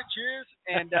 Hey, cheers!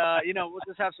 And we'll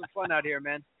just have some fun out here,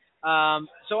 man.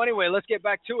 So anyway, let's get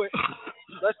back to it.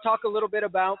 Let's talk a little bit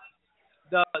about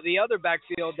the other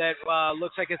backfield that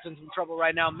looks like it's in some trouble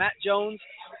right now. Matt Jones,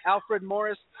 Alfred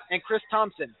Morris, and Chris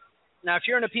Thompson. Now, if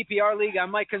you're in a PPR league, I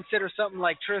might consider something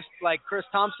like Chris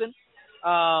Thompson.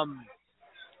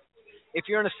 If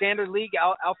you're in a standard league,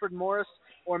 Alfred Morris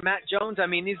or Matt Jones, I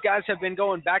mean, these guys have been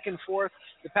going back and forth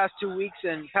the past 3 weeks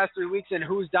and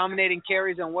who's dominating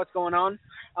carries and what's going on.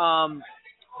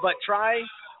 But try,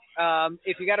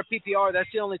 if you got a PPR, that's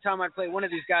the only time I'd play one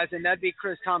of these guys, and that'd be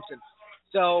Chris Thompson.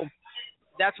 So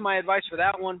that's my advice for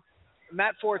that one.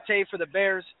 Matt Forte for the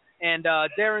Bears, and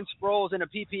Darren Sproles in a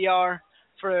PPR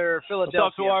for Philadelphia.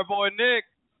 What's up to our boy Nick?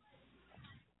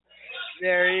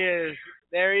 There he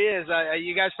is.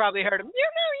 You guys probably heard him. You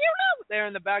know, there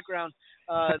in the background.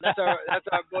 That's our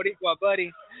Boricua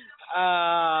buddy.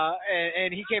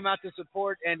 And he came out to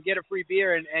support and get a free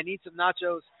beer and eat some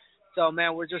nachos. So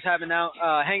man, we're just hanging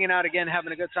out again,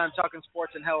 having a good time talking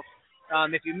sports and health.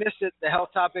 If you missed it, the health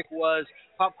topic was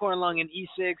popcorn lung and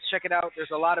e-cigs. Check it out. There's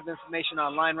a lot of information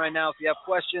online right now. If you have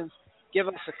questions, give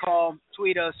us a call,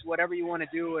 tweet us, whatever you want to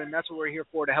do, and that's what we're here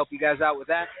for, to help you guys out with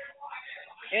that.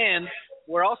 And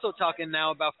we're also talking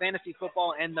now about fantasy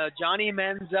football and the Johnny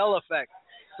Manziel effect.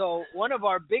 So one of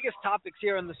our biggest topics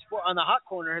here on the Hot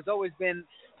Corner has always been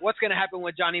what's going to happen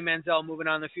with Johnny Manziel moving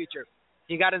on in the future.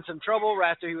 He got in some trouble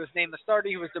after he was named the starter.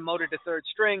 He was demoted to third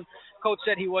string. Coach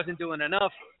said he wasn't doing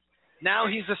enough. Now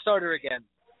he's the starter again.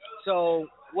 So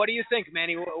what do you think,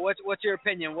 Manny? What's your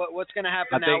opinion? What's going to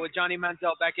happen now with Johnny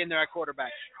Manziel back in there at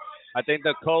quarterback? I think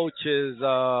the coach is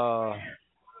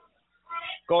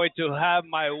going to have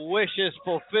my wishes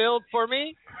fulfilled for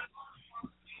me.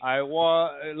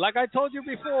 Like I told you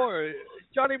before,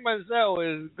 Johnny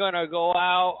Manziel is going to go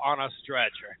out on a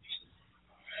stretcher.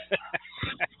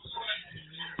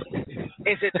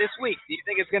 Is it this week? Do you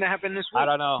think it's going to happen this week?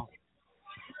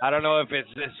 I don't know if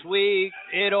it's this week.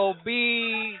 It'll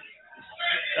be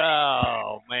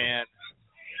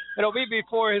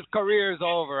before his career is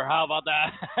over. How about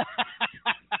that?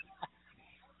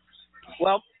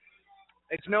 Well,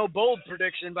 it's no bold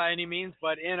prediction by any means,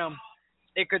 but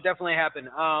it could definitely happen.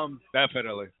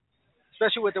 Definitely.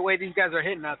 Especially with the way these guys are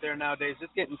hitting out there nowadays.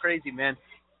 It's getting crazy, man.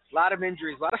 A lot of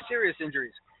injuries, a lot of serious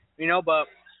injuries. But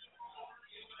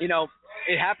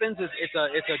it happens. It's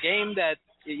a game that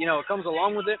it comes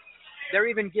along with it. They're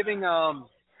even giving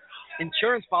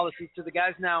insurance policies to the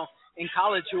guys now in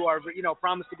college who are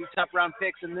promised to be top round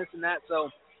picks and this and that. So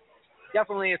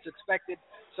definitely it's expected.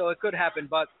 So it could happen.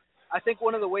 But I think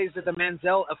one of the ways that the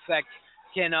Manziel effect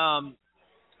can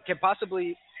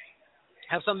possibly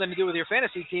have something to do with your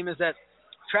fantasy team is that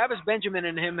Travis Benjamin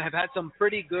and him have had some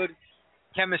pretty good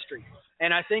chemistry.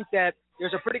 And I think that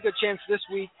there's a pretty good chance this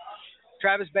week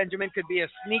Travis Benjamin could be a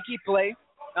sneaky play.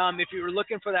 If you were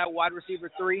looking for that wide receiver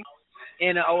 3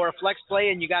 or a flex play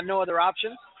and you got no other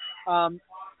options,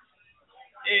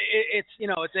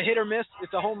 it's a hit or miss.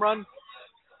 It's a home run,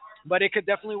 but it could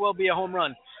definitely well be a home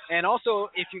run. And also,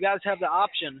 if you guys have the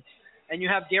option and you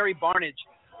have Gary Barnidge,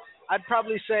 I'd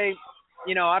probably say,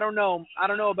 I don't know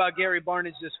about Gary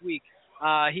Barnidge this week.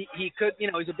 He could,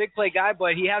 he's a big play guy,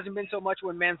 but he hasn't been so much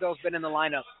when Manziel's been in the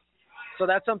lineup. So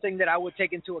that's something that I would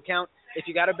take into account. If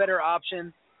you got a better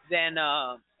option than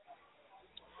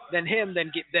him,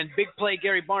 than big play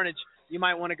Gary Barnidge, you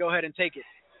might want to go ahead and take it.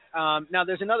 Now,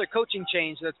 there's another coaching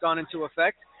change that's gone into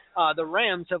effect. The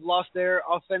Rams have lost their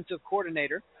offensive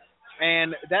coordinator,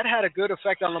 and that had a good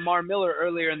effect on Lamar Miller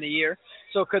earlier in the year.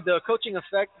 So could the coaching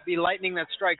effect be lightning that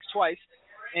strikes twice?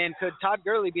 And could Todd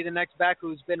Gurley be the next back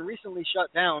who's been recently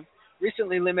shut down,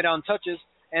 recently limited on touches,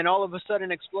 and all of a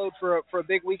sudden explode for a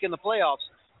big week in the playoffs?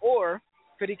 Or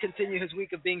could he continue his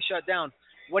week of being shut down?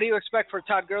 What do you expect for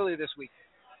Todd Gurley this week?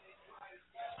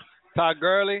 Todd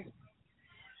Gurley,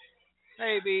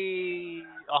 maybe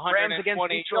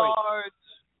 120 yards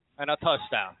and a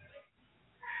touchdown.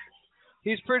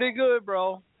 He's pretty good,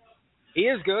 bro. He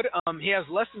is good. He has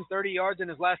less than 30 yards in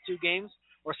his last 2 games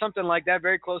or something like that,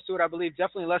 very close to it, I believe,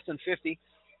 definitely less than 50.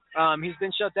 He's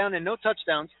been shut down and no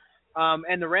touchdowns,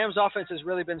 and the Rams' offense has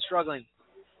really been struggling.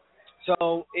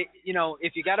 So,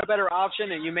 if you got a better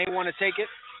option and you may want to take it,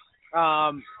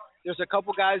 there's a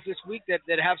couple guys this week that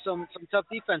have some tough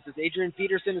defenses. Adrian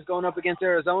Peterson is going up against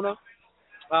Arizona.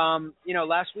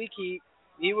 Last week he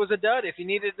was a dud. If you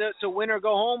needed to win or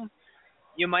go home,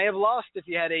 you might have lost if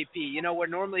you had AP, where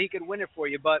normally he could win it for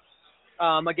you. But,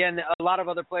 again, a lot of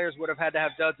other players would have had to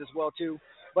have duds as well, too.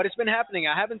 But it's been happening.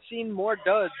 I haven't seen more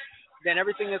duds than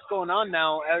everything that's going on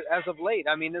now as of late.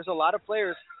 I mean, there's a lot of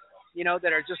players,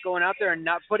 that are just going out there and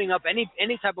not putting up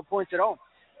any type of points at all.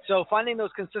 So finding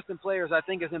those consistent players, I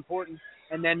think, is important,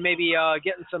 and then maybe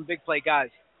getting some big play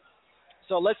guys.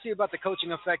 So let's see about the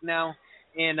coaching effect now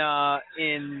in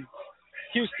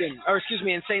Houston,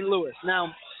 in St. Louis.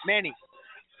 Now, Manny,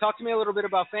 talk to me a little bit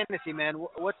about fantasy, man.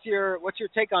 What's your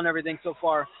take on everything so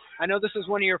far? I know this is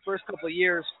one of your first couple of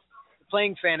years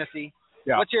playing fantasy.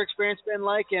 Yeah. What's your experience been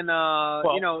like? And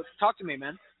talk to me,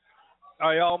 man.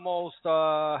 I almost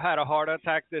had a heart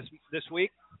attack this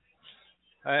week.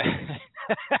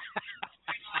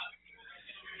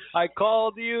 I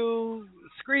called you,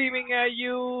 screaming at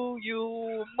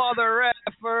you mother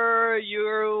effer,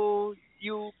 you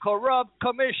corrupt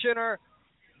commissioner.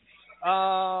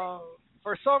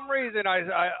 For some reason,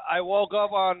 I woke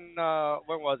up on,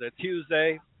 when was it,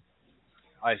 Tuesday.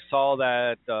 I saw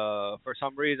that for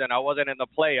some reason I wasn't in the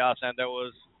playoffs, and there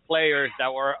was players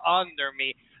that were under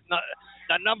me.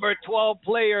 The number 12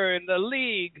 player in the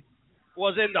league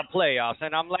was in the playoffs,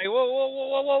 and I'm like,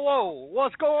 whoa,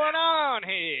 what's going on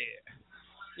here?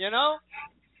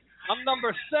 I'm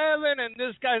number 7, and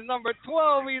this guy's number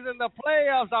 12. He's in the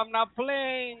playoffs. I'm not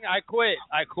playing. I quit.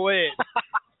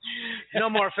 No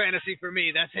more fantasy for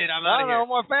me. That's it. I'm out of here. No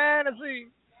more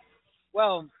fantasy.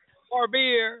 Well, more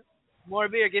beer.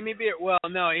 Give me beer. Well,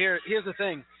 no, here's the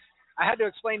thing. I had to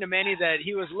explain to Manny that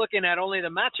he was looking at only the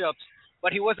matchups,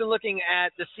 but he wasn't looking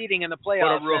at the seeding in the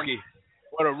playoffs. What a rookie.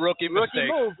 What a rookie mistake.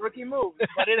 Rookie move.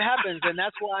 But it happens, and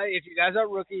that's why if you guys are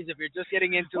rookies, if you're just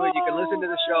getting into it, you can listen to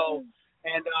the show.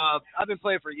 And I've been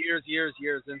playing for years.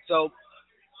 And so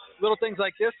little things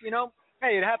like this,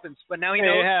 hey, it happens. But now he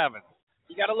knows. It happens.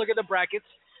 You got to look at the brackets.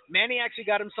 Manny actually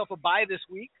got himself a bye this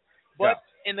week, but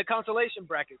in the consolation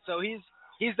bracket. So he's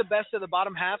the best of the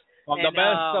bottom half. The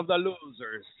best of the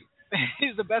losers.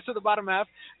 He's the best of the bottom half.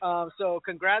 So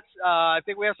congrats. I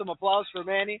think we have some applause for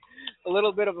Manny. A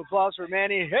little bit of applause for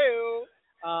Manny. Hey.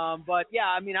 But, yeah,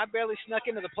 I mean, I barely snuck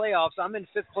into the playoffs. I'm in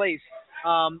 5th place.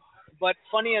 But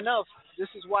funny enough, this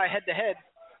is why head-to-head.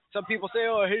 Some people say,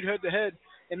 I hate head-to-head.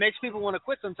 It makes people want to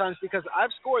quit sometimes because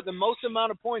I've scored the most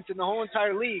amount of points in the whole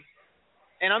entire league,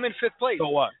 and I'm in 5th place. So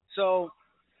what? So,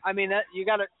 I mean, that you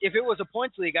gotta. If it was a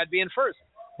points league, I'd be in 1st.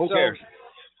 Who cares?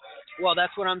 Well,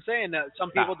 that's what I'm saying.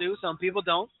 Some people do, some people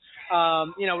don't.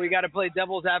 We got to play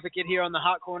devil's advocate here on the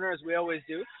hot corner as we always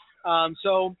do.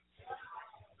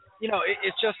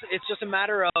 It's just a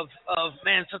matter of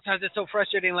man. Sometimes it's so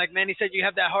frustrating. Like Manny said, you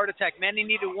have that heart attack. Manny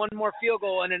needed one more field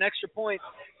goal and an extra point,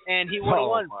 and he would have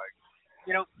won.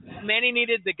 Manny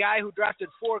needed the guy who drafted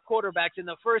 4 quarterbacks in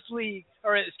the first league,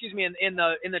 or excuse me, in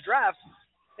the draft,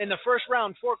 in the first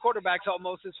round, 4 quarterbacks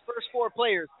almost. His first 4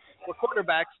 players were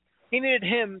quarterbacks. He needed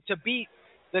him to beat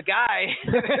the guy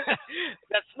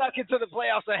that snuck into the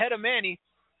playoffs ahead of Manny,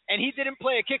 and he didn't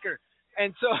play a kicker.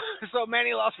 And so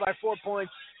Manny lost by 4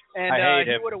 points, and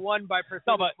he would have won by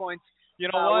percentage points. You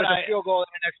know what? With a field goal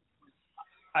and an extra point.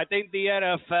 I think the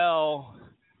NFL.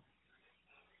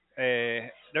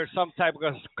 There's some type of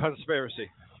conspiracy.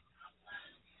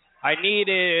 I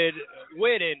needed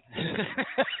Witten.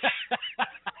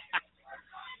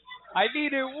 I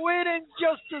needed Witten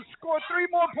just to score 3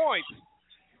 more points.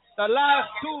 The last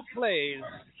 2 plays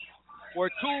were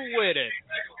 2 Witten.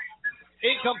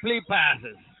 Incomplete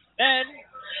passes. And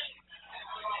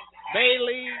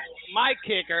Bailey, my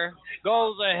kicker,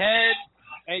 goes ahead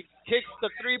and kicks the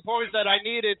 3 points that I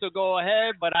needed to go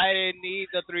ahead, but I didn't need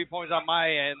the 3 points on my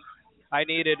end. I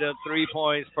needed the 3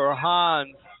 points for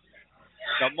Hans,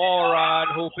 the moron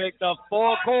who picked up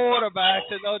 4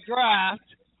 quarterbacks in the draft.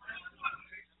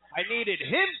 I needed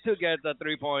him to get the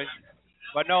 3 points,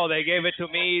 but no, they gave it to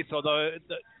me. So the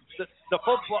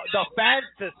football, the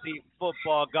fantasy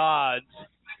football gods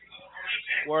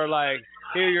were like,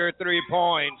 "Here are your 3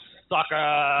 points,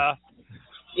 sucker."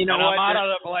 You know and what? I'm out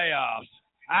of the playoffs.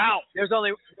 Out. There's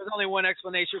only one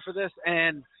explanation for this,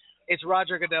 and it's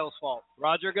Roger Goodell's fault.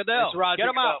 Roger Goodell. It's Roger Get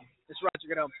him Goodell. out. It's Roger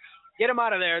Goodell. Get him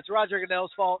out of there. It's Roger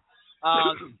Goodell's fault.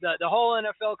 The whole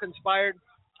NFL conspired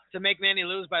to make Manny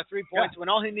lose by 3 points when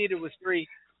all he needed was 3.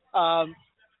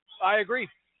 I agree.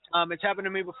 It's happened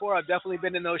to me before. I've definitely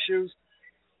been in those shoes.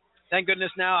 Thank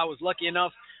goodness now I was lucky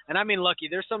enough, and I mean lucky.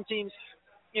 There's some teams,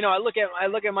 you know, I look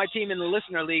at my team in the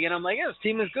listener league, and I'm like, yeah, this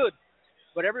team is good.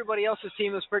 But everybody else's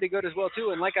team is pretty good as well, too.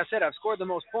 And like I said, I've scored the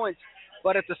most points.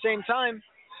 But at the same time,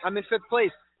 I'm in 5th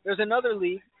place. There's another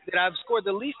league that I've scored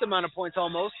the least amount of points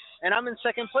almost, and I'm in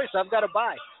 2nd place. I've got a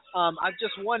bye. I've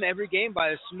just won every game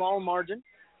by a small margin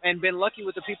and been lucky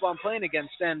with the people I'm playing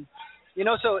against. And, you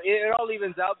know, so it all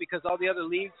evens out because all the other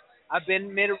leagues, I've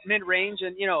been mid-range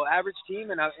and, you know, average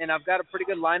team, and I've got a pretty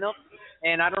good lineup,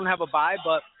 and I don't have a bye.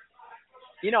 But,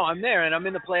 you know, I'm there, and I'm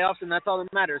in the playoffs, and that's all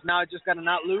that matters. Now I just got to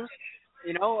not lose.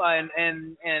 You know, and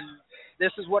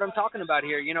this is what I'm talking about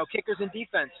here. You know, kickers and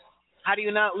defense. How do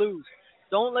you not lose?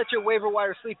 Don't let your waiver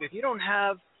wire sleep. If you don't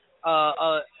have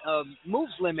a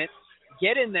moves limit,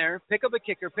 get in there, pick up a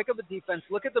kicker, pick up a defense,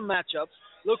 look at the matchups,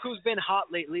 look who's been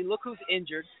hot lately, look who's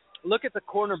injured, look at the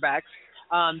cornerbacks.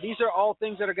 These are all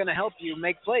things that are going to help you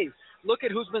make plays. Look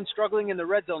at who's been struggling in the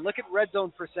red zone. Look at red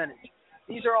zone percentage.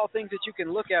 These are all things that you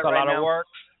can look at right now. It's a lot of work.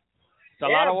 It's a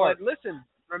lot of work. But listen,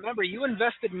 remember, you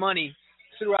invested money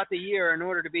throughout the year in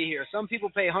order to be here. Some people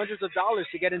pay hundreds of dollars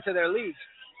to get into their leagues.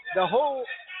 The whole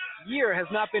year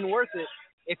has not been worth it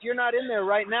if you're not in there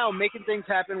right now making things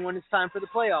happen when it's time for the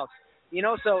playoffs. You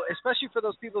know, so especially for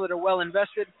those people that are well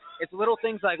invested, it's little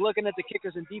things like looking at the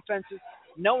kickers and defenses,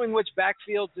 knowing which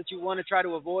backfields that you want to try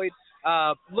to avoid,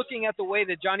 looking at the way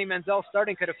that Johnny Manziel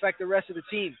starting could affect the rest of the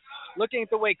team, looking at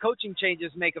the way coaching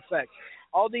changes make effect.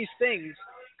 All these things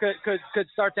could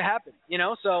start to happen, you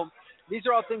know, so these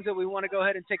are all things that we want to go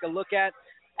ahead and take a look at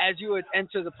as you would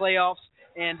enter the playoffs.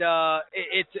 And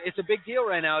it's a big deal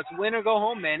right now. It's win or go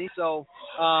home, Manny. So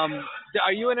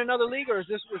are you in another league, or was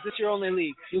this your only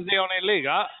league? This is the only league.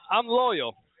 I'm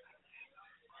loyal.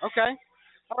 Okay.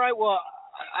 All right. Well,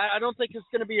 I don't think it's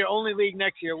going to be your only league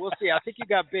next year. We'll see. I think you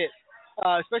got bit,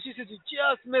 especially since you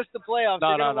just missed the playoffs.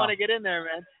 You're going to want to get in there,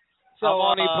 man. So,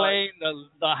 I'm only playing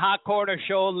the Hot Corner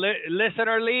Show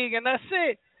listener league, and that's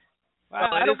it.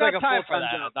 I don't got time for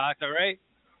that, job. Dr. Ray.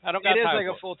 I don't got time. It is like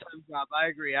a full-time job. I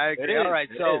agree. All right.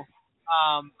 So,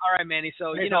 all right, Manny.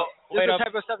 So, hey, you know, this is the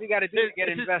type of stuff you got to do to get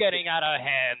invested. This is getting out of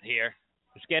hand here.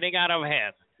 It's getting out of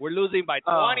hand. We're losing by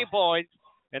 20 points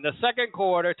in the second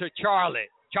quarter to Charlotte.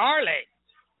 Charlotte!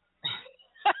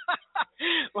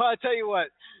 Well, I tell you what.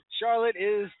 Charlotte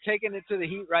is taking it to the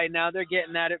heat right now. They're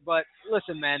getting at it. But,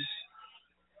 listen, man.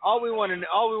 All we want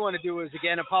to do is,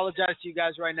 again, apologize to you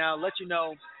guys right now, let you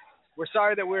know we're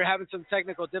sorry that we were having some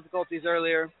technical difficulties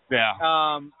earlier. Yeah.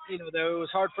 You know, it was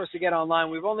hard for us to get online.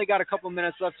 We've only got a couple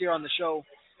minutes left here on the show.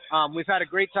 We've had a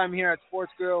great time here at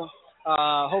Sports Grill.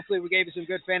 Hopefully we gave you some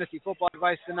good fantasy football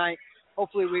advice tonight.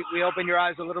 Hopefully we opened your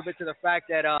eyes a little bit to the fact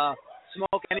that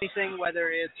smoke anything, whether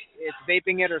it's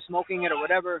vaping it or smoking it or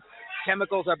whatever,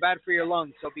 chemicals are bad for your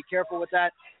lungs. So be careful with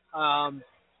that. And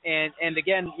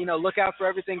again, you know, look out for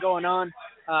everything going on.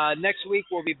 Next week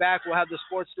we'll be back. We'll have the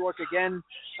sports dork again.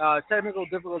 Technical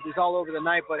difficulties all over the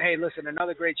night, but hey, listen,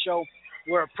 another great show.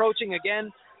 We're approaching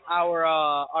again our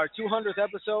 200th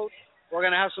episode. We're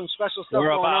gonna have some special stuff going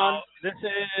on. This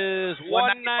is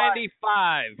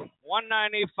 195.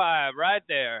 195 right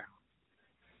there.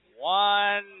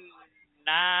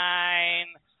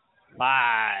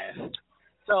 195.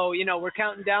 So, you know, we're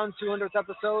counting down 200th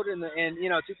episode, and you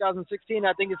know, 2016.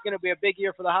 I think it's going to be a big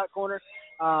year for the Hot Corner.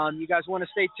 You guys want to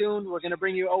stay tuned. We're going to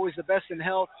bring you always the best in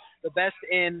health, the best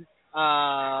in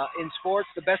sports,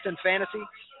 the best in fantasy,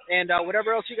 and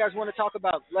whatever else you guys want to talk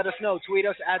about. Let us know. Tweet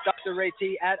us at Dr. Ray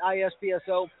T, at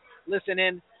ISPSO. Listen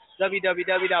in,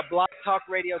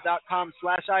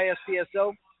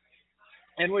 www.blogtalkradio.com/ISPSO.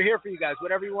 And we're here for you guys,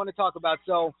 whatever you want to talk about.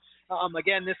 So,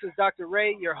 again, this is Dr.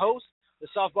 Ray, your host, the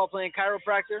softball playing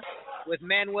chiropractor, with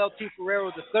Manuel T.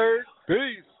 Ferrero III.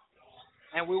 Peace.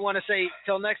 And we want to say,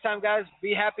 till next time, guys,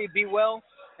 be happy, be well,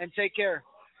 and take care.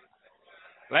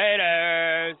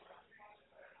 Later.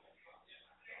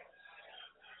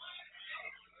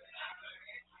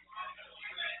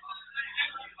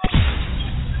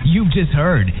 You've just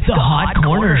heard the Hot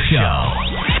Corner Show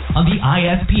on the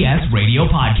ISPS Radio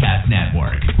Podcast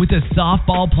Network with the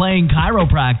softball-playing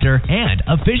chiropractor and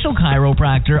official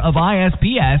chiropractor of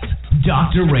ISPS,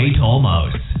 Dr. Ray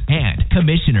Tolmos, and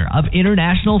Commissioner of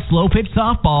International Slow Pitch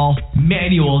Softball,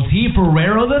 Manuel T.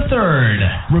 Ferrero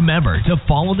III. Remember to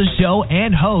follow the show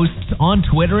and hosts on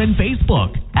Twitter and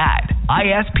Facebook at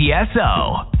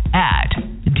ISPSO, at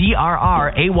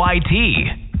DRRAYT.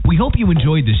 We hope you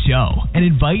enjoyed the show and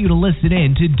invite you to listen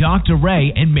in to Dr.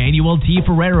 Ray and Manuel T.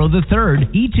 Ferrero III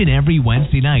each and every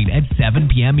Wednesday night at 7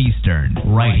 p.m. Eastern,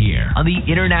 right here on the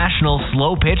International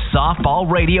Slow Pitch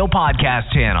Softball Radio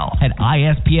Podcast channel at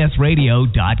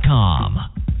ISPSradio.com.